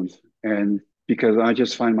 dehydrated prunes. And because I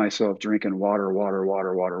just find myself drinking water, water,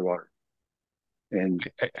 water, water, water, and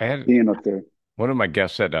I had being up there. one of my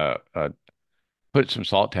guests said, put some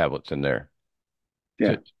salt tablets in there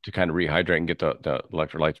Yeah. to kind of rehydrate and get the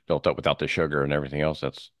electrolytes built up without the sugar and everything else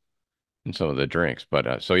that's in some of the drinks.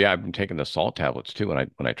 But so yeah, I've been taking the salt tablets too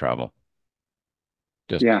when I travel,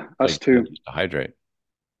 just Yeah. Us like too. just to hydrate.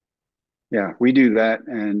 Yeah. We do that.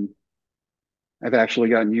 And I've actually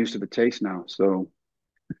gotten used to the taste now. So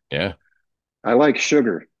Yeah. I like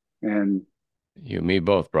sugar. And, You and me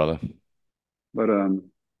both, brother. but,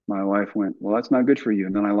 my wife went, well, that's not good for you.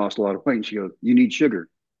 And then I lost a lot of weight. And she goes, you need sugar.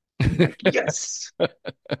 I'm like, yes.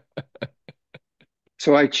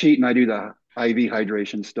 So I cheat and I do the IV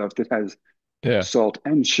hydration stuff that has Yeah. salt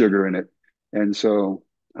and sugar in it. And so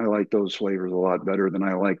I like those flavors a lot better than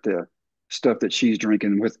I like the stuff that she's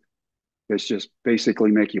drinking with. It's just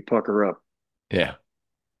basically make you pucker up. Yeah.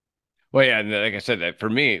 Well, yeah, and like I said, that for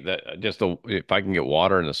me, that just the if I can get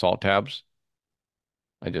water and the salt tabs,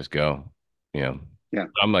 I just go. You know, Yeah,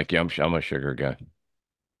 I'm like, yeah, I'm a sugar guy.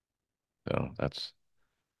 So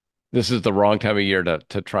this is the wrong time of year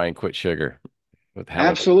to try and quit sugar with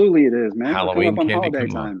absolutely it is, man. We're coming Halloween up on candy. holiday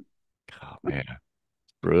Come on. time. Oh man,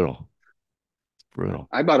 it's brutal. It's brutal.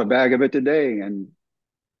 I bought a bag of it today, and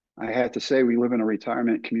I have to say we live in a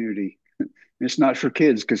retirement community. It's not for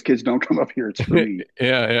kids because kids don't come up here. It's for Yeah, me.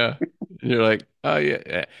 yeah. You're like, oh yeah,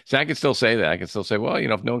 yeah. So I can still say that. I can still say, well,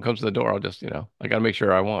 if no one comes to the door, I'll just, I got to make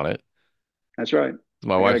sure I want it. That's right.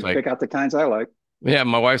 My I got wife's to like, pick out the kinds I like. yeah,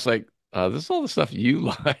 my wife's like, this is all the stuff you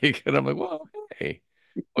like. And I'm like, well, hey,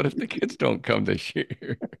 what if the kids don't come this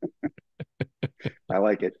year? I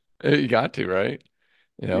like it. You got to, right?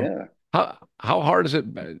 You know, Yeah. how hard is it?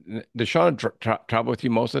 Does Sean travel with you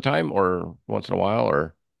most of the time or once in a while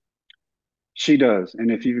or? She does.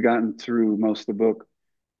 And if you've gotten through most of the book,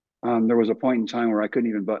 there was a point in time where I couldn't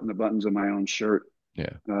even button the buttons of my own shirt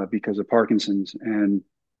Yeah. because of Parkinson's. And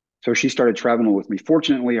so she started traveling with me.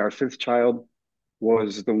 Fortunately, our fifth child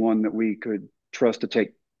was the one that we could trust to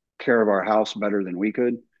take care of our house better than we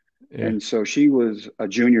could. Yeah. And so she was a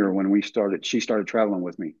junior when we started. She started traveling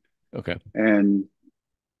with me. Okay. And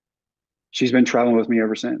she's been traveling with me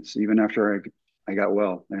ever since, even after I got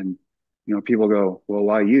well. And, people go, well,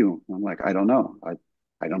 why you? I'm like, I don't know.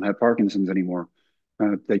 I don't have Parkinson's anymore.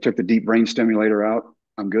 They took the deep brain stimulator out.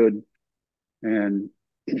 I'm good. And,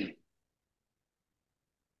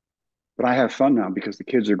 but I have fun now because the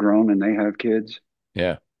kids are grown and they have kids.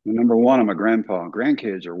 Yeah. Number one, I'm a grandpa.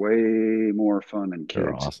 Grandkids are way more fun than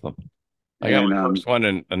They're kids. awesome. I got And my first one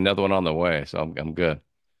and another one on the way, so I'm good.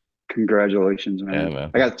 congratulations, Yeah, man.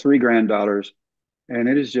 I man. got three granddaughters, and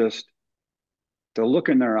it is just the look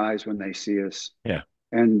in their eyes when they see us Yeah.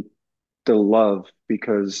 and the love,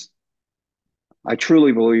 because I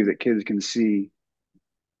truly believe that kids can see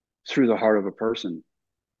through the heart of a person.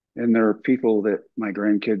 And there are people that my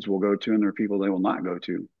grandkids will go to, and there are people they will not go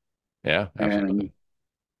to. Yeah, And absolutely.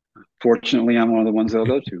 fortunately, I'm one of the ones they'll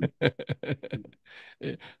go to.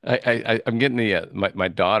 I'm getting the my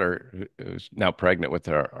daughter who's now pregnant with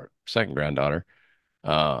our second granddaughter.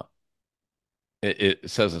 Uh, it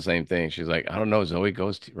says the same thing. She's like, I don't know, Zoe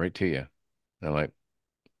goes right to you. And I'm like,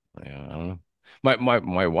 yeah, I don't know.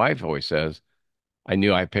 My wife always says, I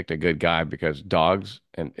knew I picked a good guy because dogs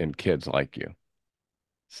and kids like you.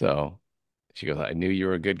 So she goes, I knew you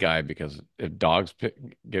were a good guy because if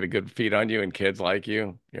get a good feed on you and kids like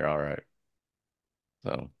you, you're all right.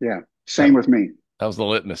 So Yeah, that same with me. that was the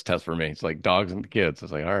litmus test for me. It's like dogs and kids.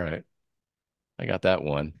 It's like, all right, I got that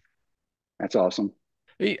one. That's awesome.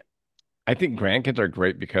 Hey, I think grandkids are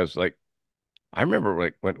great because like I remember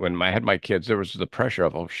like when I had my kids, there was the pressure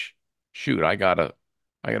of, oh shoot, I gotta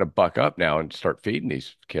buck up now and start feeding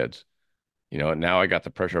these kids. And now I got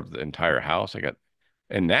the pressure of the entire house.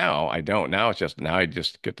 And now I don't. Now I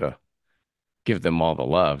just get to give them all the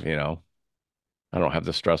love. I don't have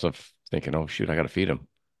the stress of thinking, oh shoot, I got to feed them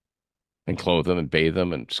and clothe them and bathe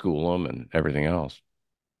them and school them and everything else.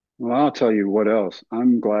 Well, I'll tell you what else.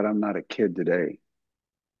 I'm glad I'm not a kid today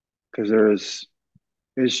because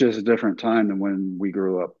it's just a different time than when we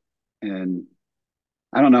grew up. And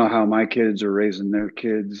I don't know how my kids are raising their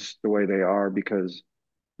kids the way they are because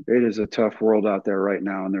it is a tough world out there right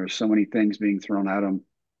now. And there's so many things being thrown at them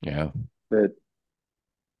Yeah, that,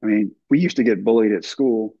 I mean, we used to get bullied at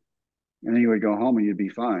school and then you would go home and you'd be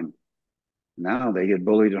fine. Now they get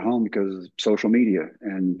bullied at home because of social media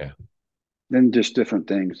and yeah. then just different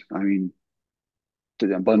things. I mean,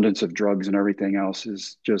 the abundance of drugs and everything else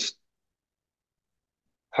is just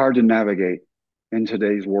hard to navigate in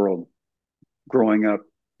today's world growing up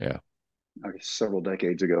Yeah. several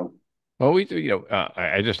decades ago. Well, we do.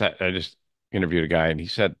 I just interviewed a guy, and he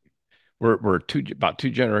said we're about two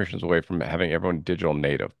generations away from having everyone digital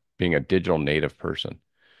native, being a digital native person.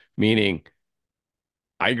 Meaning,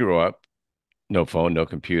 I grew up no phone, no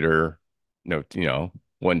computer, no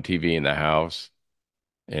one TV in the house,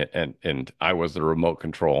 and I was the remote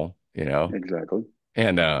control. Exactly.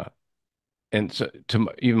 And so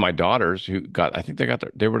even my daughters who got, I think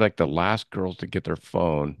they were like the last girls to get their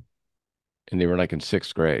phone, and they were like in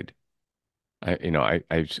sixth grade. I, you know, I,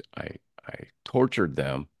 I tortured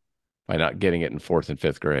them by not getting it in fourth and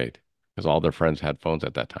fifth grade because all their friends had phones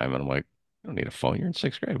at that time. And I'm like, you don't need a phone. You're in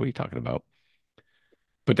sixth grade. What are you talking about?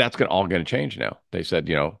 But that's all going to change now. They said,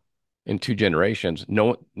 in two generations,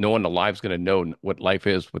 no one alive is going to know what life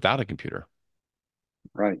is without a computer.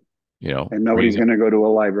 Right. You know, And nobody's reading, going to go to a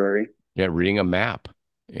library. yeah, reading a map.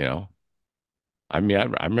 You know, I mean,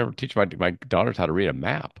 I remember teaching my daughters how to read a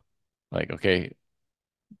map. Like, okay,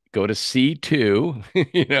 go to C2,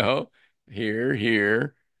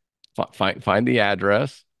 here, find the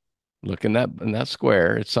address, look in that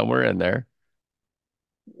square. It's somewhere in there.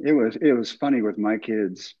 It was funny with my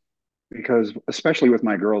kids because especially with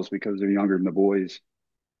my girls because they're younger than the boys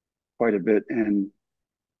quite a bit and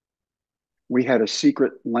we had a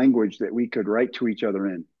secret language that we could write to each other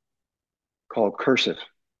in called cursive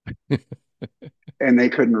and they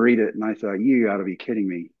couldn't read it and I thought you got to be kidding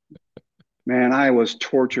me. Man, I was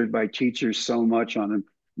tortured by teachers so much on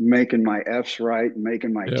making my F's right and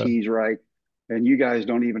making my Yeah, T's right. And you guys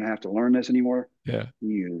don't even have to learn this anymore. yeah.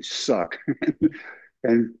 You suck.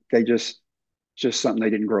 And they just something they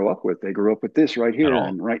didn't grow up with. They grew up with this right At here all.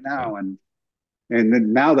 and right Yeah, now. And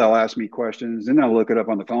then now they'll ask me questions, then they'll look it up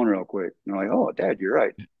on the phone real quick. And they're like, oh, Dad, you're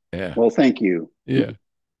right. yeah, Well, thank you. yeah.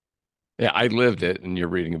 Yeah, I lived it, and you're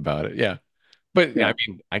reading about it. Yeah, but yeah, I Yeah.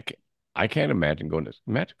 mean, I can't imagine going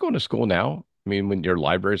to school now. I mean, when your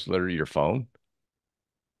library is literally your phone,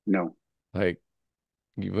 No, like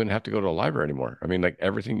you wouldn't have to go to a library anymore. I mean, like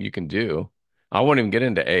everything you can do. I won't even get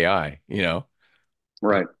into AI, like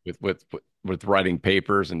right. with writing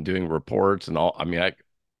papers and doing reports and all. I mean, I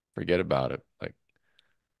forget about it. Like,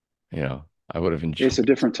 I would have enjoyed It's a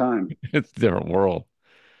different time. it's a different world,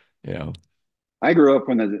 you know. I grew up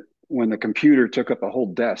when the computer took up a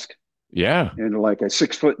whole desk Yeah. and like a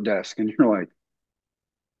 6 foot desk, and you're like,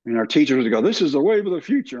 and our teachers would go, "This is the wave of the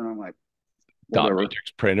future," and I'm like, Dot whatever.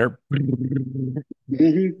 matrix printer,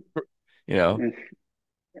 Hmm. you know.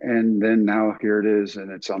 And then now here it is,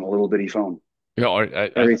 and it's on a little bitty phone.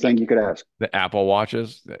 I Everything you could ask. the Apple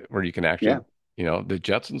watches where you can Yeah, actually, the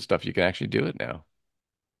Jetson stuff, you can actually do it now.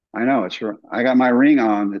 I know. It's true. I got my ring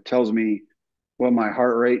on that tells me what my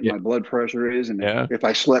heart rate and Yeah. my blood pressure is, and Yeah. if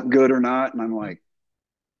I slept good or not. And I'm like,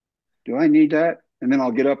 do I need that? And then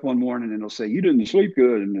I'll get up one morning and it'll say, you didn't sleep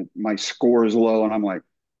good. And my score is low. And I'm like,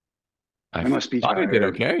 I I must be thought I did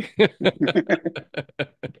tired. okay.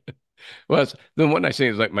 Well, the one I see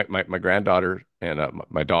is like my granddaughter and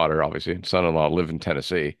my daughter, obviously, and son-in-law live in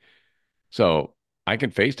Tennessee. So I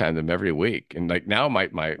can FaceTime them every week. And like now my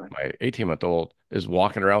 18-month-old is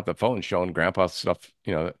walking around with the phone showing grandpa stuff,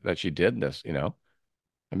 that she did this.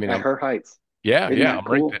 I mean, At her height. yeah, Isn't yeah, that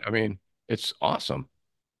I'm right there. cool? I mean, it's awesome.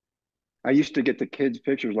 I used to get the kids'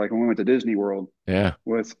 pictures like when we went to Disney World Yeah.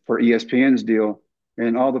 with for ESPN's deal.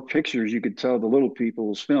 And all the pictures you could tell the little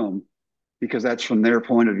people's film because that's from their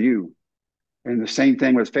point of view. And the same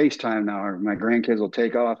thing with FaceTime now. My grandkids will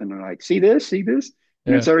take off and they're like, see this? And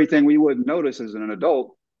Yeah. it's everything we wouldn't notice as an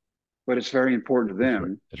adult, but it's very important to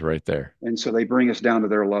them. It's right there. And so they bring us down to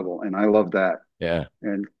their level. And I love that. Yeah.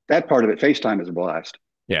 And that part of it, FaceTime is a blast.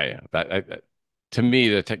 Yeah, yeah. To me,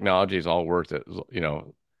 the technology is all worth it.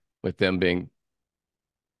 With them being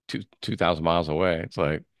 2,000 miles away, it's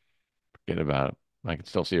like forget about it. I can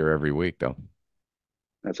still see her every week, though.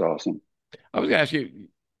 That's awesome. I was gonna ask you,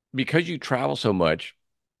 because you travel so much,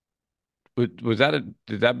 was that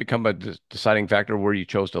did that become a deciding factor where you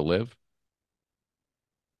chose to live?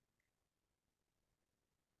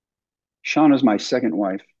 Shauna's my second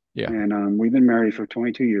wife, Yeah, and we've been married for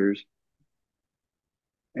 22 years.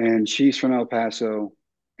 And she's from El Paso.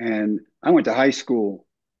 And I went to high school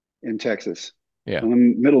in Texas. yeah, In the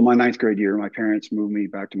middle of my ninth grade year, my parents moved me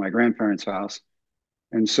back to my grandparents' house.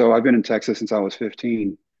 And so I've been in Texas since I was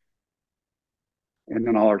 15. And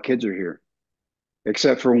then all our kids are here,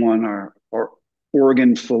 except for one. Our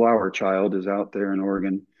Oregon flower child is out there in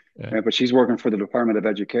Oregon, yeah, but she's working for the Department of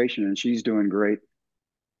Education and she's doing great.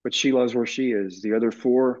 But she loves where she is. The other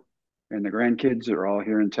four and the grandkids are all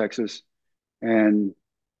here in Texas. And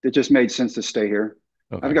it just made sense to stay here.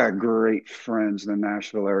 I've okay, got great friends in the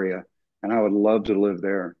Nashville area, and I would love to live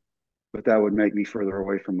there, but that would make me further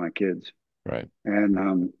away from my kids, right.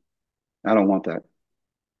 and I don't want that.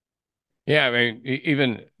 Yeah, I mean,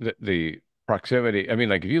 even the proximity. I mean,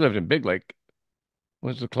 like if you lived in Big Lake,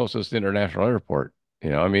 what's the closest international airport?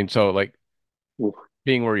 I mean, so like Oof.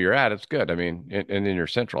 being where you're at, it's good. I mean, and then you're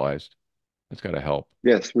centralized. It's got to help.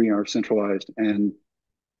 Yes, we are centralized, and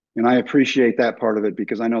I appreciate that part of it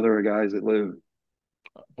because I know there are guys that live,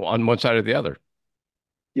 Well, on one side or the other.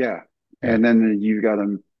 yeah, Yeah, and then you got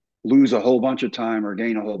to lose a whole bunch of time or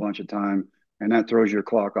gain a whole bunch of time, and that throws your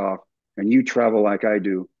clock off. And you travel like I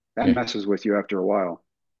do, that yeah, messes with you after a while.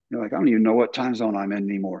 You're like, I don't even know what time zone I'm in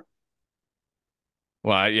anymore.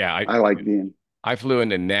 well, yeah, I like being I flew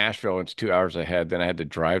into Nashville. It's 2 hours ahead. Then I had to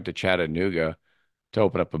drive to Chattanooga to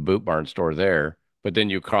open up a Boot Barn store there. But then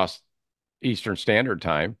you cross Eastern Standard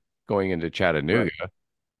Time going into right. Chattanooga,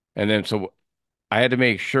 and then so I had to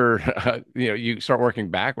make sure you start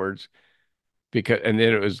working backwards and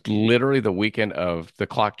then it was literally the weekend of the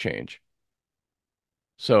clock change.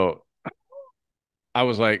 So I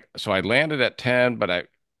was like, so I landed at 10, but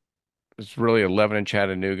it's really 11 in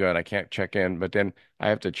Chattanooga, and I can't check in. But then I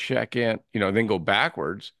have to check in, then go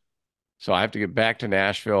backwards. So I have to get back to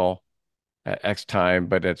Nashville at X time,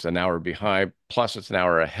 but it's an hour behind. Plus, it's an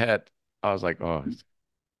hour ahead. I was like, oh, it's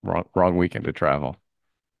wrong weekend to travel.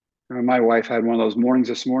 My wife had one of those mornings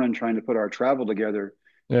this morning trying to put our travel together,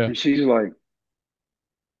 Yeah. and she's like,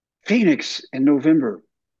 Phoenix in November,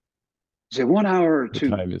 is it 1 hour or What two?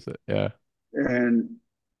 time is it? Yeah. And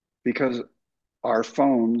because our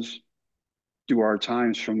phones do our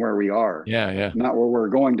times from where we are, Yeah. Yeah. not where we're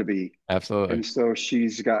going to be. Absolutely. And so she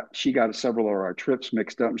got several of our trips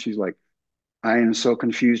mixed up, and she's like, I am so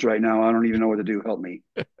confused right now. I don't even know what to do. Help me.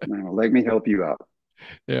 And I'm like, let me help you out.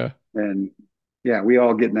 Yeah. And yeah, we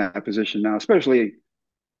all get in that position now, especially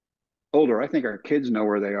older. I think our kids know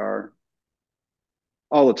where they are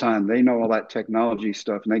all the time. They know all that technology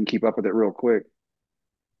stuff and they can keep up with it real quick.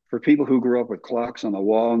 For people who grew up with clocks on the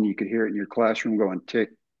wall and you could hear it in your classroom going tick,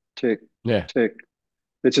 tick, Yeah. tick,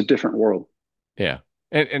 it's a different world. Yeah.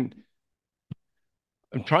 And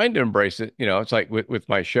I'm trying to embrace it. You know, it's like with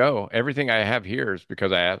my show, everything I have here is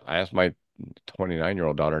because I asked my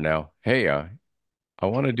 29-year-old daughter now, hey, I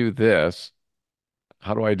want to do this.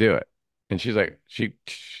 How do I do it? And she's like, you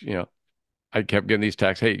know, I kept getting these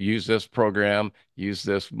texts, hey, use this program, use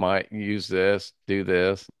this, do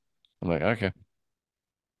this. I'm like, okay,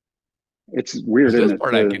 It's weird, isn't this it?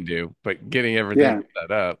 part I can do, but getting everything Yeah,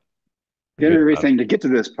 set up, get forget about everything to get to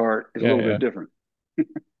this part is it. a little Yeah, bit different.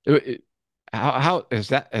 yeah. How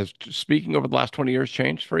has speaking over the last 20 years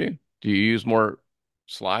changed for you? Do you use more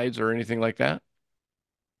slides or anything like that?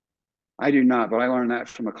 I do not, but I learned that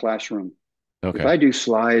from a classroom. If Okay. I do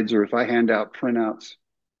slides or if I hand out printouts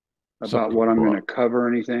Some about what people I'm going are. to cover or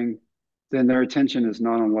anything, then their attention is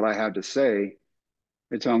not on what I have to say,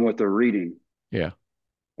 it's on what they're reading. Yeah.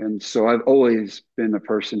 And so I've always been the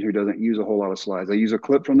person who doesn't use a whole lot of slides. I use a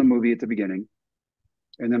clip from the movie at the beginning,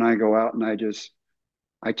 and then I go out and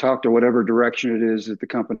I talk to whatever direction it is that the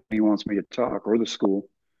company wants me to talk or the school.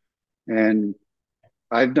 And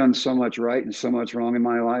I've done so much right and so much wrong in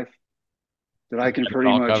my life that I You can got it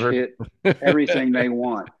pretty all much covered. hit everything they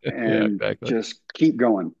want Yeah, and exactly. just keep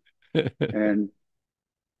going. And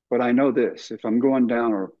but I know this, if I'm going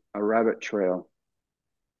down a rabbit trail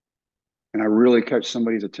and I really catch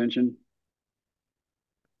somebody's attention,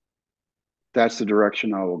 that's the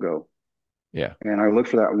direction I will go. Yeah. And I look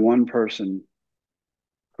for that one person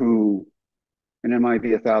who, and it might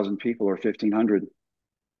be 1,000 people or 1,500,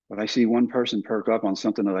 but I see one person perk up on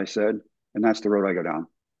something that I said, and that's the road I go down.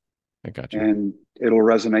 I got you. And it'll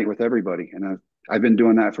resonate with everybody. And I've been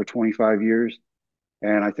doing that for 25 years,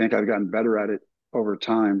 and I think I've gotten better at it over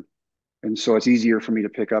time. And so it's easier for me to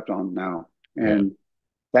pick up on now. Yeah. And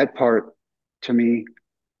that part, to me,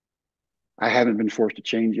 I haven't been forced to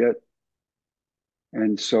change yet.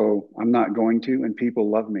 And so I'm not going to, and people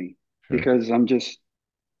love me Sure. because I'm just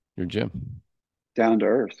Your gym. down to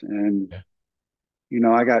earth. And, Yeah. you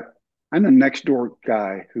know, I'm the next door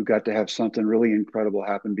guy who got to have something really incredible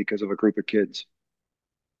happen because of a group of kids.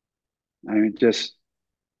 I mean, just,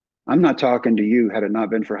 I'm not talking to you had it not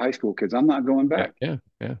been for high school kids. I'm not going Yeah. back. Yeah.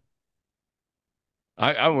 Yeah.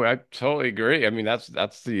 I totally agree. I mean, that's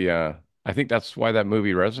the I think that's why that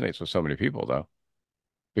movie resonates with so many people though,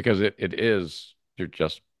 because it is you're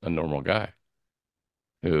just a normal guy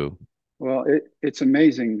who, Well, it's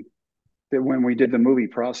amazing that when we did the movie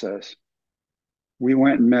process, we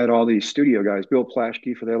went and met all these studio guys. Bill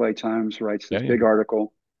Plaschke for the LA Times writes yeah, this yeah. big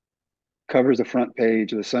article, covers the front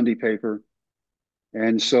page of the Sunday paper.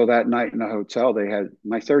 And so that night in the hotel, they had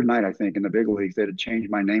my third night, I think, in the big leagues. They had changed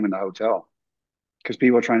my name in the hotel because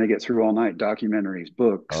people were trying to get through all night, documentaries,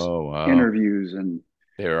 books, Oh, wow. interviews,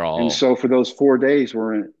 They're and all so for those 4 days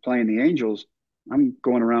we're playing the Angels. I'm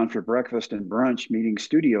going around for breakfast and brunch, meeting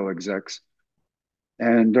studio execs,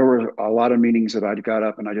 and there were a lot of meetings that I got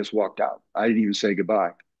up and I just walked out. I didn't even say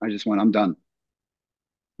goodbye. I just went, I'm done.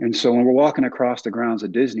 And so when we're walking across the grounds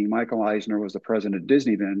of Disney, Michael Eisner was the president of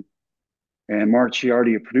Disney then, and Mark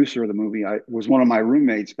Ciardi, a producer of the movie, I was one of my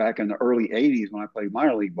roommates back in the early '80s when I played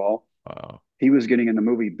minor league ball. wow. He was getting in the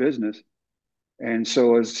movie business, and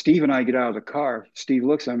so as Steve and I get out of the car, Steve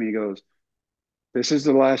looks at me and he goes, "This is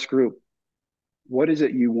the last group. What is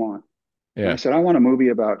it you want?" And I Yeah. said, "I want a movie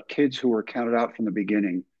about kids who were counted out from the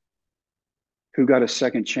beginning, who got a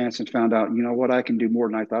second chance and found out, you know what, I can do more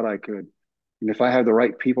than I thought I could. And if I have the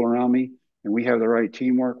right people around me and we have the right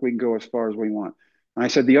teamwork, we can go as far as we want." And I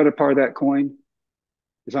said, the other part of that coin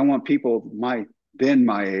is I want people my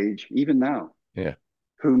age, even now, Yeah.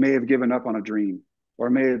 who may have given up on a dream or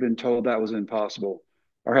may have been told that was impossible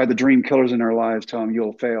or had the dream killers in their lives tell them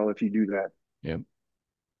you'll fail if you do that. Yeah.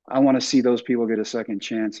 I want to see those people get a second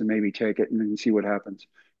chance and maybe take it and then see what happens.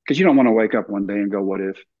 Because you don't want to wake up one day and go, what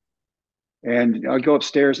if? And I go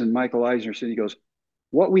upstairs and Michael Eisner said, he goes,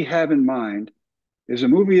 what we have in mind is a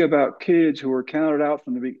movie about kids who were counted out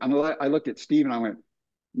from the beginning. I looked at Steve and I went,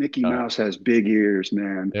 Mickey Uh, Mouse has big ears,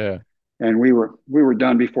 man. yeah. And we were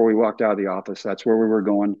done before we walked out of the office. That's where we were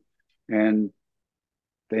going. And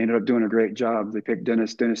they ended up doing a great job. They picked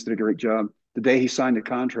Dennis. Dennis did a great job. The day he signed the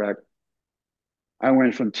contract, I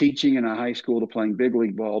went from teaching in a high school to playing big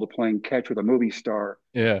league ball to playing catch with a movie star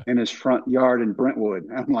Yeah. in his front yard in Brentwood.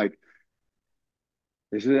 I'm like,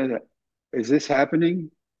 is it is this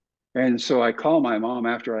happening? And so I call my mom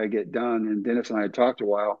after I get done, and Dennis and I had talked a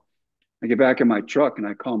while. I get back in my truck and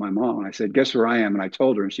I call my mom and I said, "Guess where I am?" And I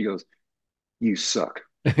told her, and she goes, "You suck."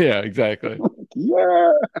 Yeah, exactly.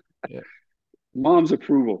 Yeah. Yeah. Mom's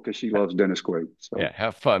approval because she loves Dennis Quaid. So Yeah,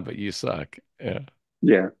 have fun, but you suck. Yeah,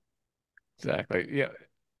 yeah. exactly. Yeah,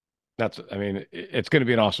 I mean, it's going to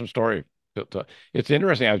be an awesome story. It's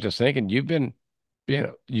interesting. I was just thinking, you've been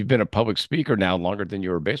a public speaker now longer than you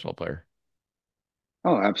were a baseball player.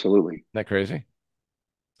 Oh, absolutely. Isn't that crazy?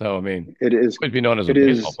 So, I mean, It is. always be known as a It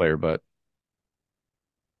baseball is. player, but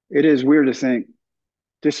It is weird to think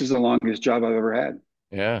this is the longest job I've ever had,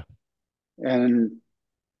 yeah, and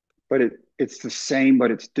but it's the same,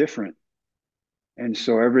 but it's different. And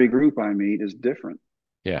so every group I meet is different,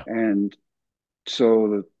 yeah, and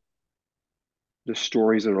so the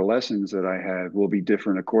stories or the lessons that I have will be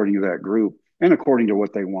different according to that group and according to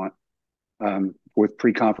what they want with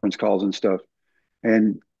pre-conference calls and stuff.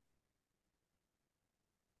 And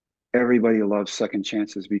everybody loves second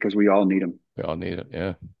chances because we all need them. we all need it.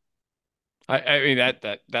 Yeah. I mean,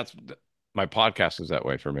 that's my podcast is that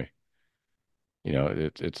way for me.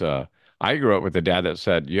 I grew up with a dad that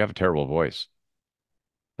said, you have a terrible voice.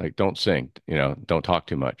 Like, don't sing, don't talk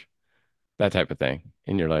too much, that type of thing.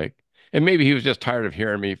 And you're like, and maybe he was just tired of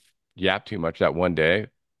hearing me yap too much that one day.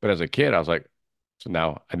 But as a kid, I was like, so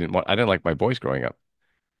now I didn't like my voice growing up.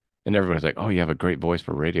 And everybody's like, oh, you have a great voice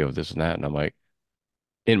for radio, this and that. And I'm like,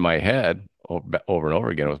 in my head, over and over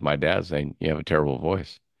again, with my dad saying, you have a terrible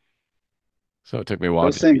voice. So it took me a while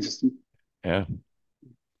Those just be, things, yeah,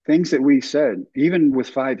 things that we said, even with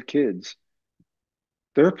five kids,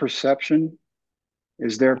 their perception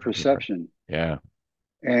is their different. perception. Yeah,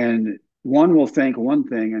 And one will think one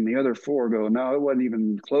thing and the other four go, no, it wasn't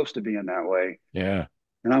even close to being that way. yeah,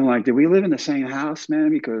 And I'm like, did we live in the same house, man?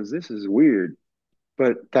 Because this is weird.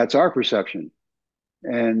 But that's our perception.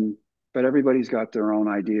 And but everybody's got their own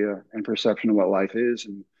idea and perception of what life is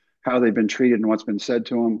and how they've been treated and what's been said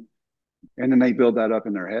to them. And then they build that up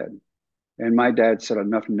in their head. And my dad said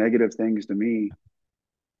enough negative things to me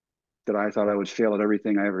that I thought I would fail at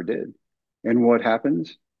everything I ever did. And what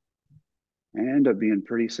happens? I end up being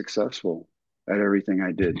pretty successful at everything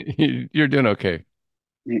I did. you're doing okay.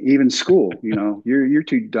 Even school, you're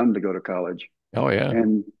too dumb to go to college. Oh yeah,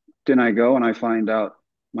 And then I go and I find out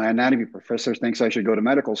my anatomy professor thinks I should go to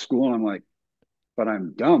medical school. And I'm like, but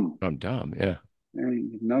I'm dumb. I'm dumb. Yeah,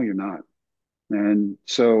 And, no, you're not. And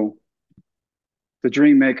so the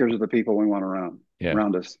dream makers are the people we want yeah,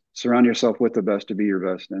 around us. Surround yourself with the best to be your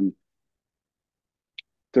best. And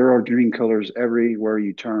there are dream killers everywhere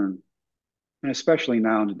you turn. And especially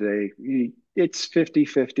now today, it's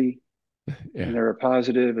 50-50. And yeah, there are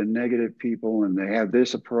positive and negative people, and they have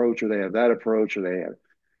this approach or they have that approach or they have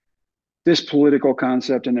this political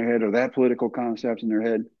concept in their head or that political concept in their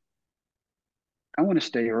head. I want to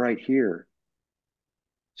stay right here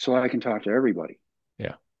so I can talk to everybody.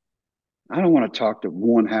 yeah, I don't want to talk to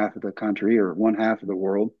one half of the country or one half of the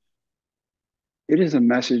world. It is a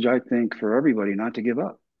message, I think, for everybody not to give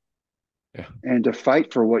up yeah. and to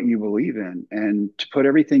fight for what you believe in and to put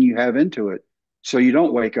everything you have into it so you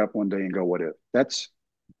don't wake up one day and go, what if? That's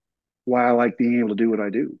why I like being able to do what I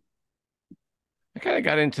do. I kind of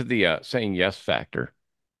got into the saying yes factor.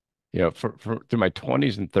 For through my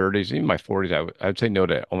 20s and 30s, even my 40s, I'd say no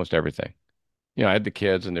to almost everything. I had the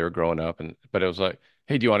kids and they were growing up, but it was like,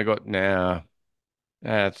 hey, do you want to go? Nah,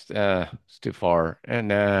 it's too far, and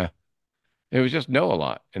nah. It was just no a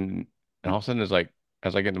lot, and all of a sudden it's like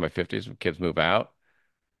as I get into my 50s, when kids move out,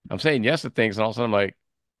 I'm saying yes to things, and all of a sudden I'm like,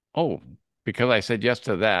 oh, because I said yes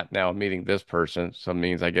to that, now I'm meeting this person, so it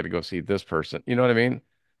means I get to go see this person. You know what I mean?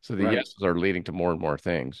 So the Right. yeses are leading to more and more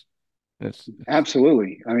things. It's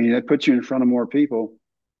Absolutely. I mean, it puts you in front of more people.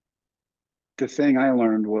 The thing I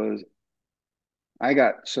learned was I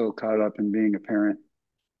got so caught up in being a parent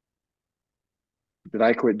that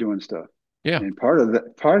I quit doing stuff. yeah, And part of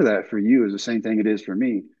that for you is the same thing it is for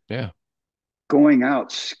me. yeah, Going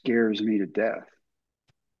out scares me to death.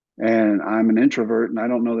 And I'm an introvert and I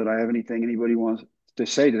don't know that I have anything anybody wants to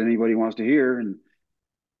say that anybody wants to hear. And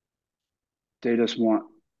they just want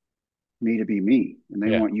me to be me and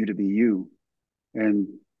they yeah, want you to be you. And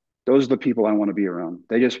those are the people I want to be around.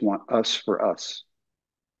 They just want us for us.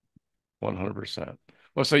 100%.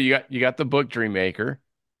 Well, so you got the book Dream Maker.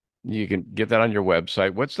 You can get that on your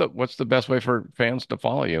website. What's the best way for fans to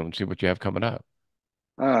follow you and see what you have coming up?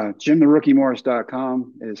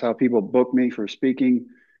 JimTheRookieMorris.com is how people book me for speaking.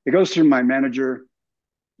 It goes through my manager,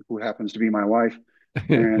 who happens to be my wife,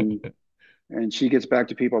 and and she gets back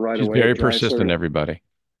to people right She's away. very persistent, everybody.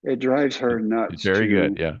 It drives her She's nuts very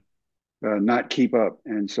good. to Yeah. not keep up.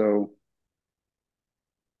 And so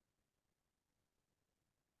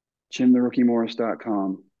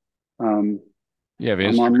JimTheRookieMorris.com. Um, You have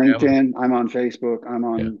I'm on Instagram. LinkedIn. I'm on Facebook. I'm Yeah.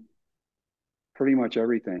 on pretty much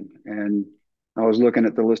everything. And I was looking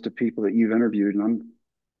at the list of people that you've interviewed, and I'm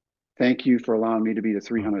thank you for allowing me to be the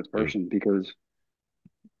Oh, 300th dude. person because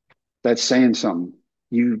that's saying something.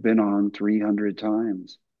 You've been on 300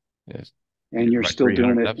 times Yes. and You're you're my still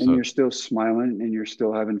doing 300th it and episode. you're still smiling and you're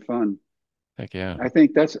still having fun. Heck yeah. I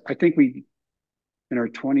think we, in our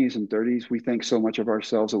 20s and 30s, we think so much of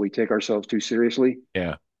ourselves that we take ourselves too seriously.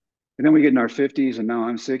 Yeah. And then we get in our 50s and now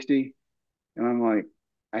I'm 60 and I'm like,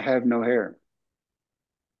 I have no hair.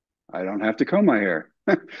 I don't have to comb my hair.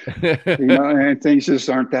 And things just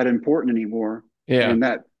aren't that important anymore. Yeah. And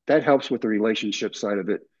that helps with the relationship side of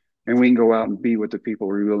it. And we can go out and be with the people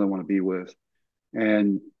we really want to be with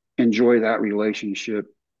and enjoy that relationship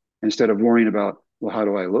instead of worrying about, well, how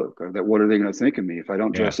do I look? Or that what are they going to think of me if I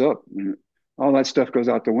don't Yeah. dress up? All that stuff goes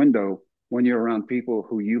out the window when you're around people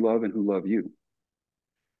who you love and who love you.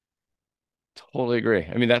 Totally agree.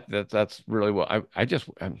 I mean, that's really what I just,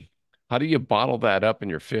 how do you bottle that up in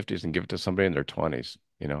your 50s and give it to somebody in their 20s?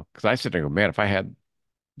 You know, because I sit there and go, man, if I had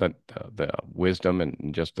the wisdom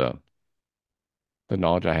and just the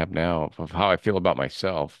knowledge I have now of how I feel about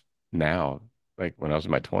myself now, like when I was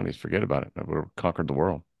in my 20s, forget about it. I would have conquered the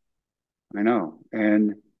world. I know.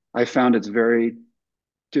 And I found it's very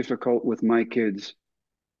difficult with my kids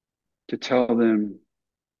to tell them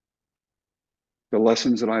the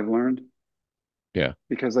lessons that I've learned Yeah.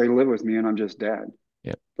 because they live with me and I'm just dad.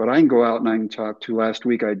 Yeah. But I can go out and I can talk to. Last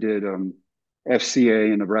week I did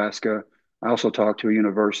FCA in Nebraska. I also talked to a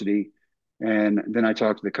university, and then I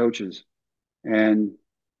talked to the coaches and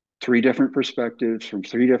three different perspectives from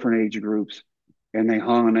three different age groups, and they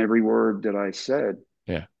hung on every word that I said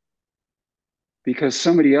Yeah. because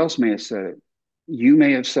somebody else may have said it. You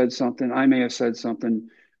may have said something. I may have said something,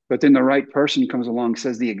 but then the right person comes along,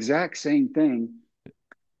 says the exact same thing,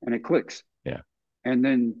 and it clicks. Yeah. And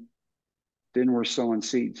then we're sowing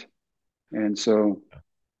seeds. And so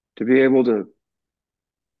to be able to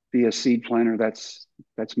be a seed planter, that's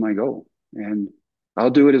my goal. And I'll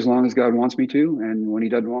do it as long as God wants me to. And when he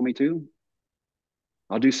doesn't want me to,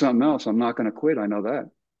 I'll do something else. I'm not going to quit. I know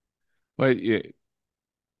that. Well,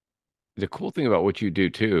 the cool thing about what you do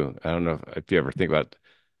too, I don't know if you ever think about,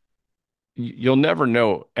 you'll never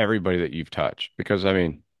know everybody that you've touched because I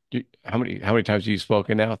mean, how many times have you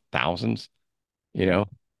spoken now? Thousands, you Yeah. know?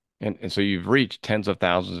 And so you've reached tens of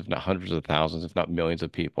thousands, if not hundreds of thousands, if not millions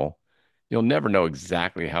of people. You'll never know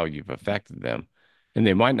exactly how you've affected them. And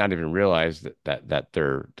they might not even realize that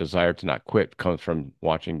their desire to not quit comes from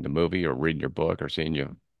watching the movie or reading your book or seeing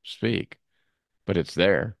you speak. But it's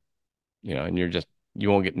there, and you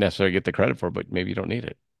won't necessarily get the credit for it, but maybe you don't need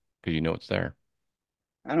it because you know it's there.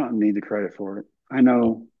 I don't need the credit for it. I Oh,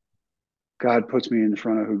 know God puts me in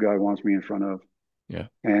front of who God wants me in front of. yeah,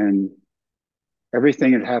 And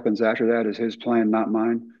everything that happens after that is his plan, not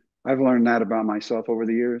mine. I've learned that about myself over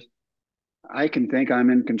the years. I can think I'm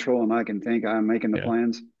in control and I can think I'm making the yeah,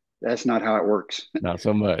 plans. That's not how it works. not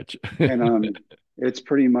so much. And it's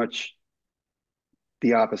pretty much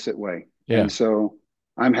the opposite way. Yeah, And so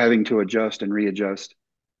I'm having to adjust and readjust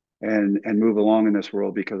and move along in this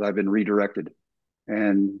world because I've been redirected.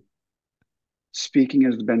 And speaking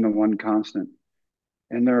has been the one constant.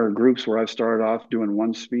 And there are groups where I've started off doing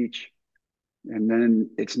one speech and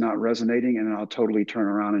then it's not resonating and I'll totally turn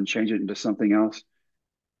around and change it into something else.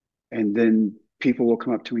 And then people will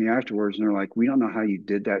come up to me afterwards and they're like, "We don't know how you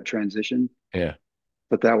did that transition, yeah,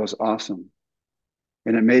 but that was awesome."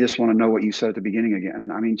 And it made us want to know what you said at the beginning again.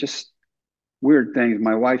 I mean, just weird things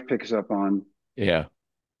my wife picks up on. yeah,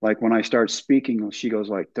 Like when I start speaking, she goes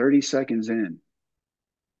like 30 seconds in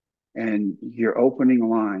and you're opening a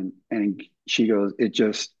line and she goes, it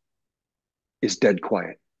just is dead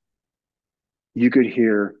quiet. You could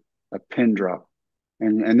hear a pin drop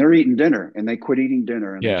and they're eating dinner and they quit eating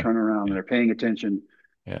dinner and they yeah, turn around and yeah, they're paying attention.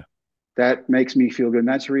 yeah, That makes me feel good. And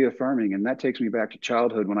that's reaffirming. And that takes me back to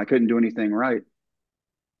childhood when I couldn't do anything right.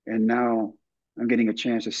 And now I'm getting a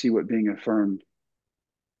chance to see what being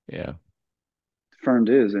yeah, affirmed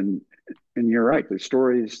is. And you're right. The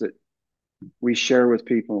stories that we share with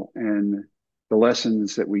people and the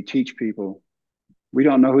lessons that we teach people, we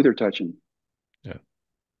don't know who they're touching, yeah,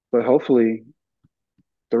 but hopefully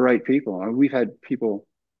the right people. We've had people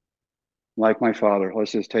like my father.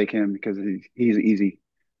 Let's just take him because he's easy.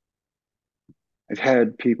 I've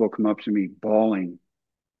had people come up to me bawling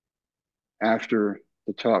after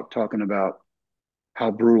the talk, talking about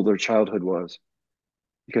how brutal their childhood was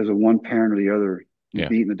because of one parent or the other yeah,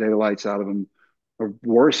 beating the daylights out of them, or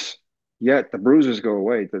worse yet, the bruises go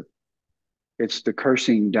away. It's the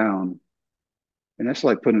cursing down, and that's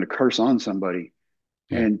like putting a curse on somebody.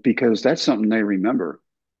 yeah, And because that's something they remember.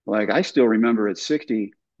 Like I still remember at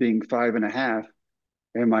 60 being 5.5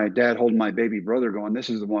 And my dad holding my baby brother going, this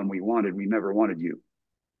is the one we wanted. We never wanted you.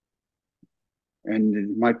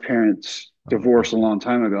 And my parents Oh, divorced a long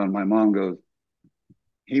time ago. And my mom goes,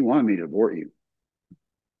 he wanted me to abort you.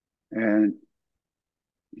 And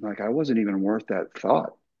like, I wasn't even worth that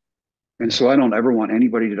thought. And yeah, so I don't ever want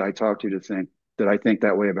anybody that I talk to think that I think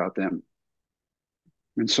that way about them.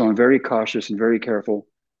 And so I'm very cautious and very careful,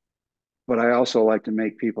 but I also like to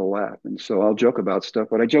make people laugh. And so I'll joke about stuff,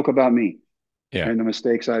 but I joke about me yeah, and the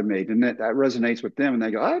mistakes I've made. And that resonates with them. And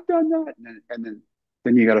they go, I've done that. And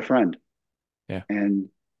then you got a friend yeah. and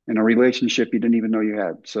in a relationship you didn't even know you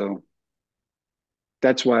had. So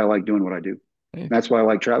that's why I like doing what I do. Hey, That's why I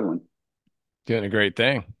like traveling. doing a great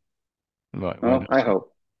thing. Why Well, I not?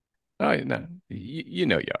 hope. Oh, no, you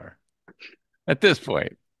know you are at this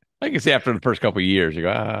point. Like I say, after the first couple of years, you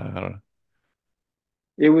go, I don't know.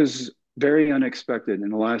 It was very unexpected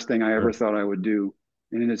and the last thing I ever Sure. thought I would do.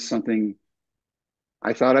 And it's something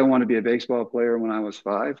I thought I wanted to be a baseball player when I was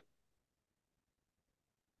 5,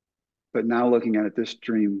 but now looking at it, this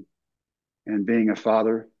dream and being a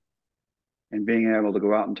father and being able to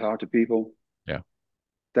go out and talk to people, Yeah.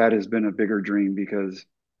 that has been a bigger dream because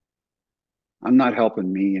I'm not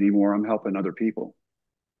helping me anymore. I'm helping other people.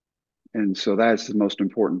 And so that's the most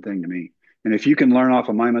important thing to me. And if you can learn off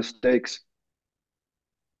of my mistakes,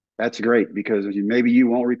 that's great because maybe you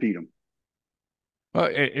won't repeat them. Well,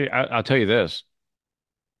 I'll tell you this.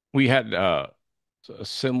 We had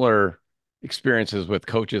similar experiences with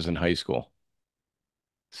coaches in high school.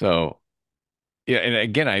 So, yeah, and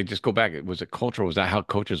again, I just go back. Was it cultural? Was that how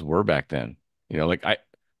coaches were back then? Like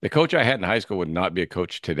the coach I had in high school would not be a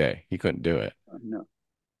coach today. He couldn't do it. No,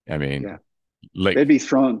 I mean, yeah, like they'd be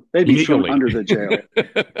thrown legally, under the jail.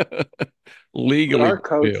 But legally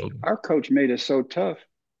failed. our coach made us so tough.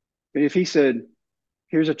 If he said,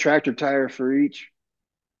 "Here's a tractor tire for each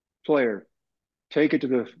player, take it to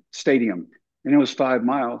the stadium," and it was 5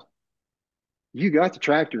 miles, you got the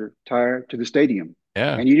tractor tire to the stadium,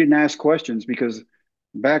 Yeah, and you didn't ask questions because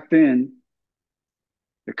back then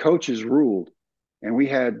the coaches ruled, and we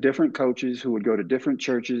had different coaches who would go to different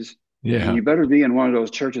churches, and yeah, you better be in one of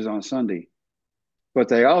those churches on Sunday. But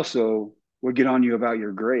they also would get on you about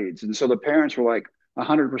your grades, and so the parents were like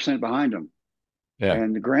 100% behind them, yeah.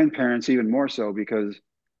 and the grandparents even more so because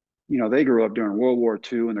they grew up during World War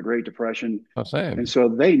II and the Great Depression, I'm saying. and so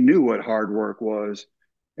they knew what hard work was,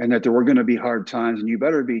 and that there were going to be hard times, and you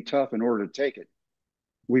better be tough in order to take it.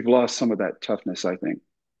 We've lost some of that toughness, I think.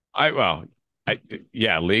 Well, I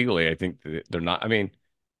yeah, legally, I think that they're not. I mean,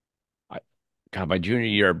 I, God, my junior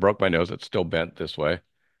year, I broke my nose. It's still bent this way.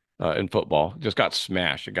 In football, just got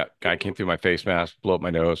smashed. A guy came through my face mask, blew up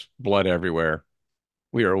my nose, blood everywhere.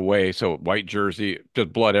 We were away, so white jersey,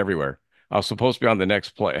 just blood everywhere. I was supposed to be on the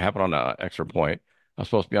next play. It happened on an extra point. I was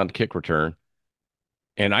supposed to be on the kick return,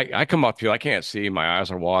 and I come off the field. I can't see. My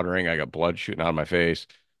eyes are watering. I got blood shooting out of my face.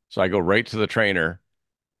 So I go right to the trainer,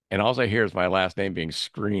 and all I hear is my last name being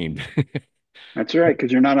screamed. That's right,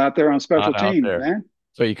 because you're not out there on special Not out teams, there. man.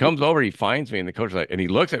 So he comes over, he finds me, and the coach is like, and he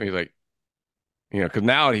looks at me, he's like, because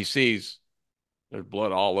now he sees there's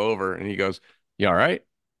blood all over, and he goes, "You all right?"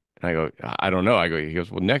 And I go, "I don't know." He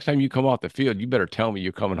goes, "Well, next time you come off the field, you better tell me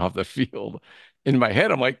you're coming off the field." In my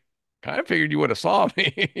head, I'm like, kind of figured you would have saw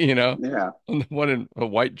me, Yeah, one in a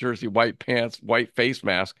white jersey, white pants, white face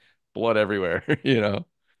mask, blood everywhere, didn't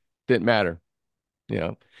matter, you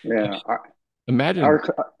know. yeah. Imagine, Our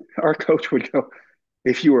our coach would go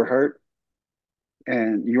if you were hurt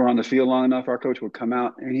and you were on the field long enough. Our coach would come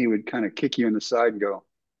out and he would kind of kick you in the side and go,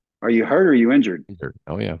 "Are you hurt or are you injured?"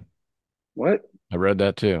 oh yeah, What? I read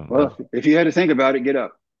that too. Well, if you had to think about it, get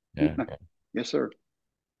up. Yeah. Yes, sir.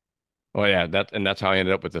 Oh yeah, that's how I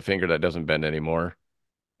ended up with the finger that doesn't bend anymore.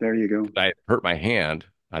 There you go. I hurt my hand.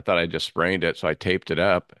 I thought I just sprained it, so I taped it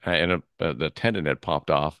up, and the tendon had popped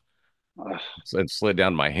off Ugh. and slid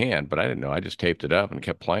down my hand, but I didn't know. I just taped it up and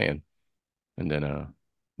kept playing. And then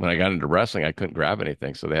when I got into wrestling, I couldn't grab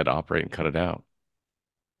anything, so they had to operate and cut it out.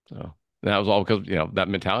 So that was all because that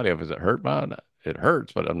mentality of, is it hurt? Man, it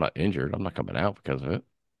hurts, but I'm not injured. I'm not coming out because of it.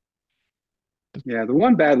 Yeah, the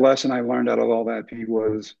one bad lesson I learned out of all that, Pete,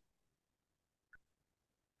 was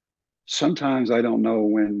sometimes I don't know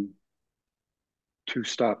when to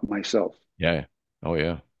stop myself. Yeah. Oh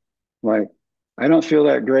yeah. Like, I don't feel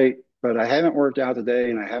that great, but I haven't worked out today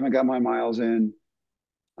and I haven't got my miles in.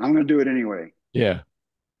 I'm going to do it anyway. Yeah.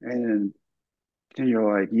 And then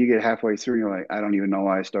you're like, you get halfway through, and you're like, I don't even know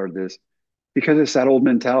why I started this because it's that old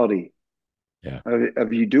mentality Yeah.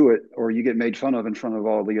 of you do it or you get made fun of in front of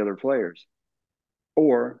all the other players,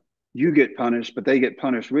 or you get punished, but they get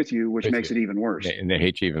punished with you, which With makes you. it even worse. And they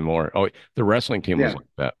hate you even more. Oh, the wrestling team was Yeah. like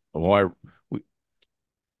that. Why?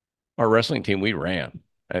 our wrestling team, we ran,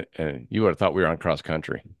 and you would have thought we were on cross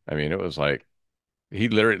country. I mean, it was like he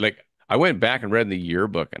literally like I went back and read the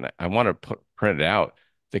yearbook, and I want to print it out.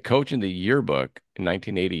 The coach in the yearbook in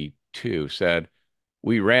 1982 said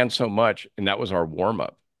we ran so much, and that was our warm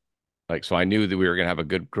up. Like, so I knew that we were going to have a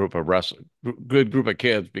good group of good group of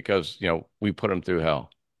kids because, we put them through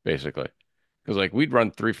hell, basically. Because like we'd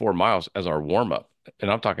run 3, 4 miles as our warm up,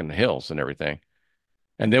 and I'm talking the hills and everything.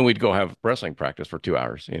 And then we'd go have wrestling practice for 2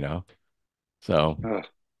 hours. So Ugh,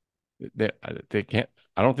 they can't,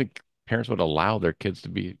 I don't think parents would allow their kids to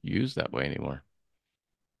be used that way anymore.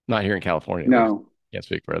 Not here in California, at least. no, Can't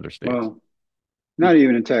speak for other states. well, not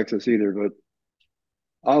even in Texas either, but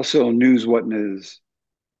also news wasn't as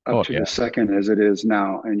up Oh, to yeah. the second as it is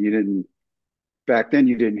now. And you didn't, back then,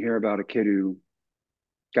 you didn't hear about a kid who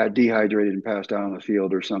got dehydrated and passed out on the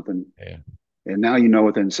field or something. Yeah. And now you know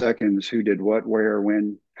within seconds who did what, where,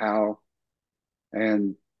 when, how,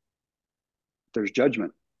 and there's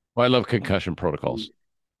judgment. Well, I love concussion protocols.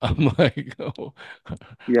 I'm like, oh,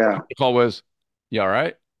 Yeah, protocol was, you all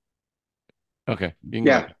right? Okay, you can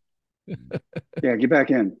go yeah, back. yeah, get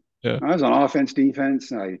back in. Yeah, I was on offense,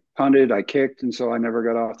 defense. I punted, I kicked, and so I never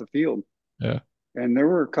got off the field. yeah, And there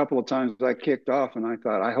were a couple of times I kicked off, and I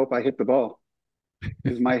thought, I hope I hit the ball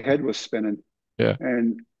because my head was spinning. yeah.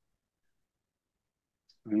 And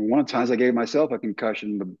one of the times I gave myself a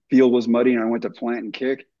concussion. The field was muddy, and I went to plant and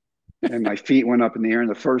kick, and my feet went up in the air, and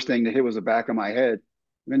the first thing to hit was the back of my head.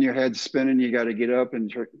 Then your head's spinning. You got to get up,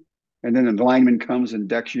 and then the lineman comes and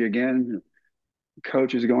decks you again. The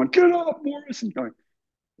coach is going, "Get up, Morris!" And going,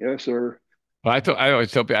 "Yes, sir." Well, I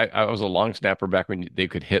always tell people I was a long snapper back when they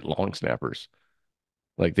could hit long snappers.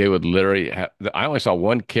 Like they would literally have, I only saw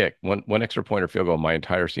one kick, one extra point or field goal my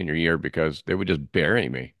entire senior year because they would just bury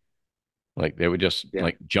me. Like they would just Yeah.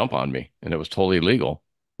 like jump on me and it was totally illegal.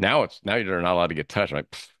 Now you're not allowed to get touched. I'm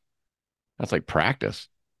like, "Pfft, that's like practice."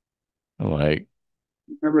 I'm like,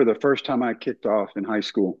 Remember the first time I kicked off in high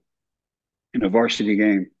school in a varsity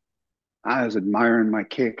game? I was admiring my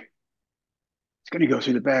kick. It's going to go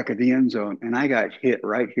through the back of the end zone, and I got hit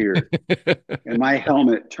right here, and my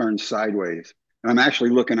helmet turned sideways, and I'm actually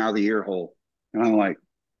looking out of the ear hole, and I'm like,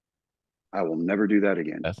 I will never do that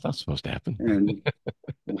again. that's not supposed to happen. And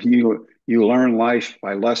you learn life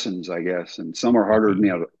by lessons, I guess, and some are harder than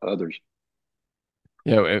the others.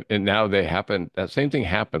 And now they happen. That same thing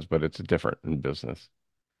happens, but it's different in business.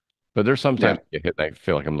 But there's sometimes Right. I get hit and I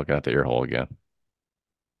feel like I'm looking at the ear hole again.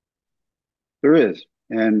 There is.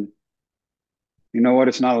 And you know what?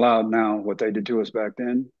 It's not allowed now, what they did to us back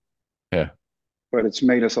then, Yeah, but it's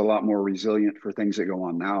made us a lot more resilient for things that go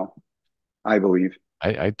on now, I believe.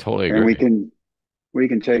 I totally And agree. we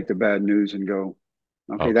can take the bad news and go,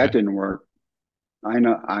 okay, that Okay. didn't work. I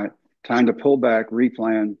know I time to pull back,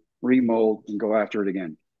 replan, remold, and go after it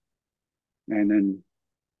again. And then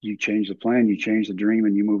you change the plan, you change the dream,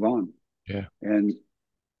 and you move on. Yeah. And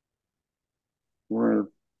we're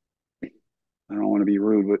I don't want to be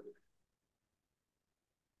rude, but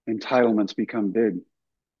entitlements become big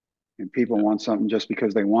and people want something just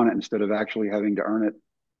because they want it instead of actually having to earn it.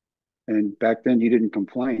 And back then you didn't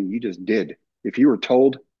complain, you just did. If you were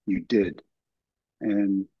told, you did.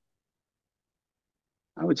 And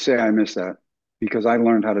I would say I miss that because I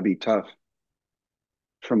learned how to be tough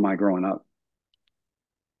from my growing up.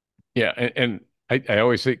 Yeah. And I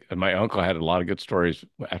always think my uncle had a lot of good stories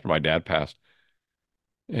after my dad passed.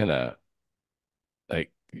 And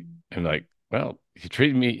like and like, well,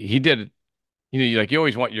 he did, you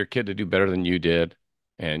always want your kid to do better than you did.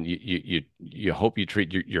 And you hope you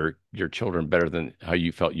treat your children better than how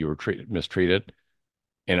you felt you were mistreated.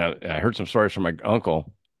 And I heard some stories from my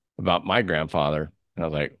uncle about my grandfather, and I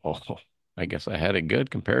was like, oh, I guess I had it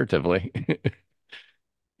good comparatively.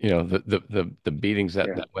 The beatings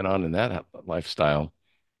that Yeah. that went on in that lifestyle,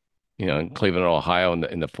 in Cleveland, Ohio,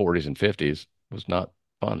 in the 40s and 50s was not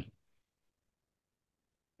fun.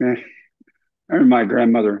 Eh, I remember my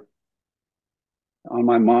grandmother on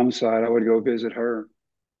my mom's side, I would go visit her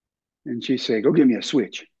and she'd say, go give me a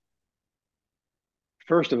switch.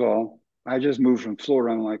 First of all, I just moved from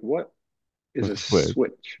Florida. I'm like, what is With a the twig.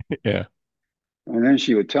 switch? Yeah, And then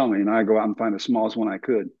she would tell me, and I go out and find the smallest one I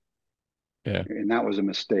could. yeah, And that was a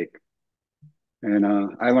mistake. And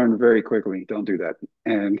I learned very quickly, don't do that.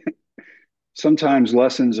 And sometimes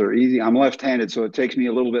lessons are easy. I'm left-handed, so it takes me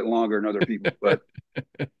a little bit longer than other people, but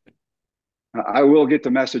I will get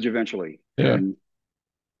the message eventually. yeah, And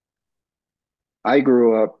I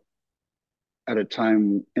grew up at a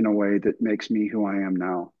time in a way that makes me who I am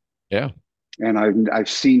now. yeah. And I've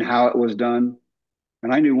seen how it was done.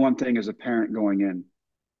 And I knew one thing as a parent going in.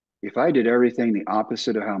 If I did everything the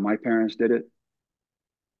opposite of how my parents did it,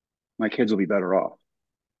 my kids will be better off.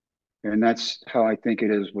 And that's how I think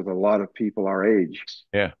it is with a lot of people our age.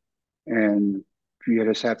 Yeah. And you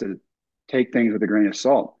just have to take things with a grain of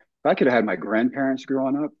salt. If I could have had my grandparents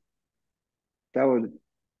growing up, that would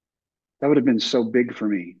that would have been so big for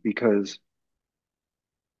me because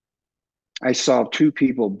I saw two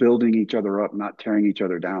people building each other up, not tearing each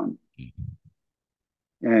other down.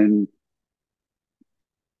 And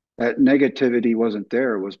that negativity wasn't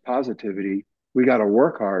there, it was positivity. We got to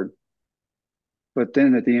work hard, but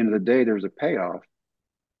then at the end of the day, there's a payoff.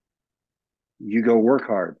 You go work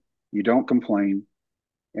hard, you don't complain,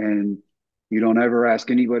 and you don't ever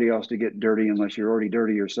ask anybody else to get dirty unless you're already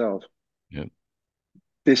dirty yourself. Yeah.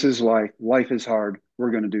 This is life. Life is hard.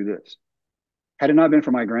 We're going to do this. Had it not been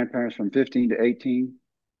for my grandparents from 15 to 18,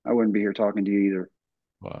 I wouldn't be here talking to you either.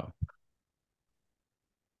 Wow.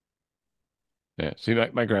 Yeah. See,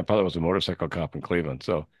 my grandfather was a motorcycle cop in Cleveland.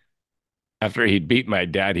 So after he'd beat my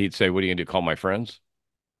dad, he'd say, "What are you gonna do? Call my friends?"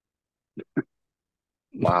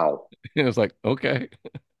 Wow. It was like, okay.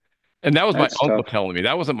 And that was my That's uncle tough. telling me.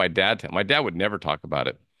 That wasn't my dad telling. My dad would never talk about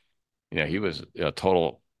it. He was a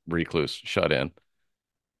total recluse, shut in.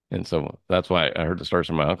 And so that's why I heard the stories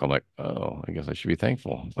from my uncle. I'm like, oh, I guess I should be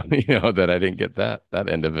thankful, that I didn't get that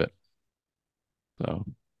end of it. So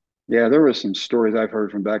Yeah, there were some stories I've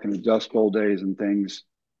heard from back in the Dust Bowl days and things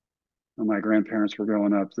when my grandparents were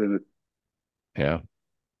growing up that yeah,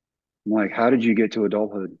 I'm like, how did you get to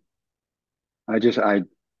adulthood? I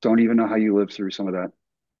don't even know how you lived through some of that.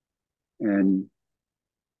 And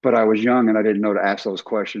but I was young and I didn't know to ask those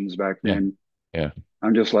questions back yeah, then. yeah,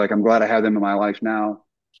 I'm just like, I'm glad I have them in my life now.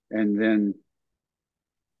 And then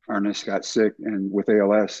Ernest got sick and with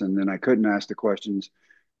ALS, and then I couldn't ask the questions.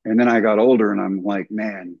 And then I got older, and I'm like,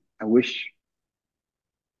 man, I wish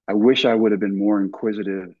I would have been more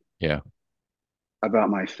inquisitive yeah, about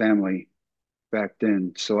my family back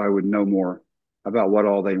then, so I would know more about what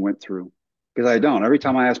all they went through. Because I don't. Every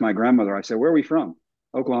time I ask my grandmother, I say, "Where are we from?"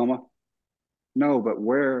 Oklahoma. No, but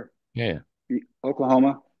where? yeah,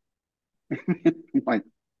 Oklahoma. Like,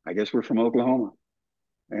 I guess we're from Oklahoma.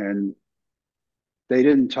 And they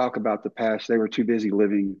didn't talk about the past. They were too busy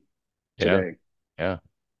living yeah, today. yeah.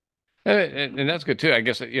 And that's good too. I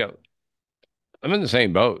guess, I'm in the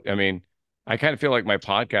same boat. I mean, I kind of feel like my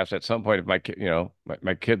podcast at some point, if my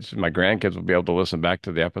kids, my grandkids will be able to listen back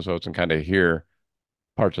to the episodes and kind of hear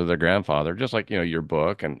parts of their grandfather, just like, your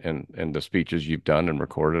book and the speeches you've done and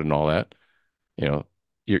recorded and all that. You know,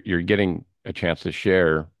 you're getting a chance to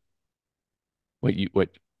share what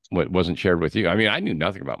wasn't shared with you. I mean, I knew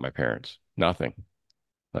nothing about my parents, nothing,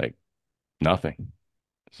 like nothing.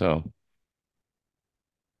 So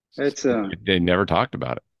It's they never talked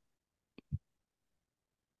about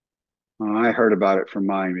I heard about it from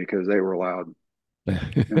mine because they were loud,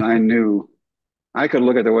 and I it. knew I could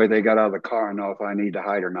look at the way they got out of the car and know if I need to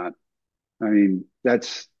hide or not. I mean,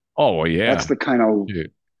 Oh, well, that's yeah, the kind of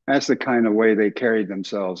dude. that's the kind of way they carried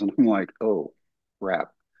themselves, and I'm like, oh,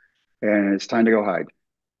 crap, and it's time to go hide,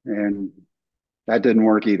 and that didn't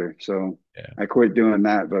work either. So Yeah, I quit doing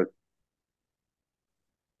that, but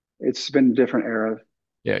it's been a different era.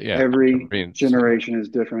 yeah, yeah. I remember Every being seven. generation is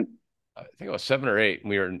different. I think it was 7 or 8. And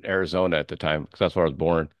we were in Arizona at the time because that's where I was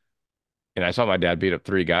born. And I saw my dad beat up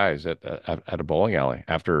 3 guys at a bowling alley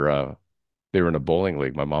after they were in a bowling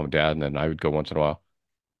league. My mom and dad, and then I would go once in a while.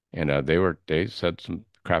 And they said some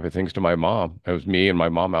crappy things to my mom. It was me and my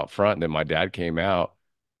mom out front, and then my dad came out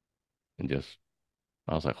and just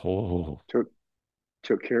I was like, oh,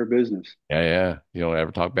 Took care of business. yeah, yeah. You don't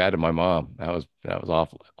ever talk bad to my mom. That was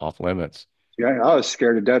off limits. Yeah, I was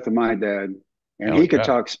scared to death of my dad, and Hell he could yeah.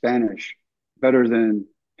 talk Spanish better than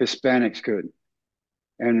Hispanics could.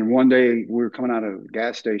 And one day we were coming out of a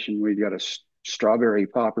gas station. We got a strawberry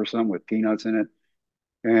pop or something with peanuts in it.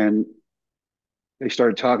 And they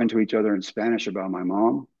started talking to each other in Spanish about my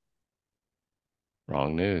mom.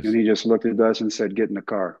 Wrong And news. he just looked at us and said, "Get in the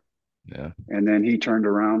car." Yeah. And then he turned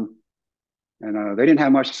around and they didn't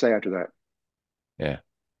have much to say after that. Yeah.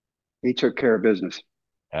 He took care of business.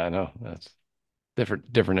 I know. That's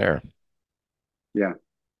different era. Yeah.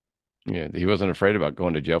 Yeah. He wasn't afraid about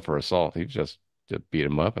going to jail for assault. He just beat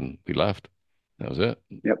him up and we left. That was it.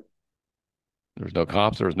 Yep. There was no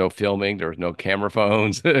cops. There was no filming. There was no camera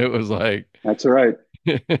phones. It was like That's all right.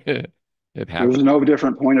 it There's happened. no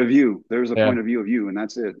different point of view. There's a Yeah. point of view of you, and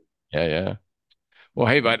that's it. Yeah. Yeah. Well,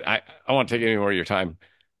 hey, bud, I won't take any more of your time.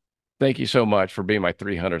 Thank you so much for being my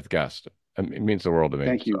 300th guest. It means the world to me.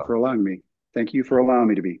 Thank you So, for allowing me. Thank you for allowing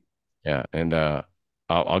me to be. yeah. And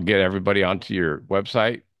I'll get everybody onto your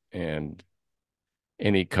website, and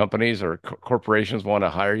any companies or corporations want to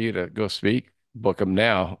hire you to go speak, book them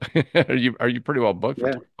now. Are you pretty well booked for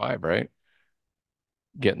Yeah, 25, right?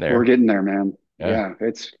 Getting we're there. getting there, man. Yeah. Yeah,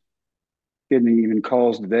 it's getting even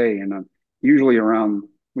calls today, and usually around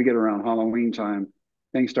we get around Halloween time,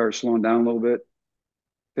 things start slowing down a little bit.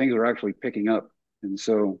 Things are actually picking up, and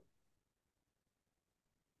so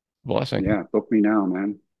Blessing. yeah, book me now,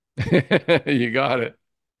 man. You got it.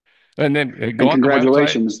 And then go And on the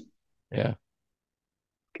website. Yeah.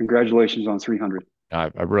 congratulations on 300. I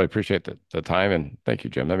really appreciate the time and thank you,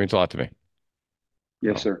 Jim. That means a lot to me.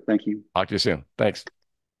 Yes, So sir. Thank you. talk to you soon. Thanks.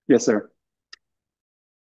 Yes, sir.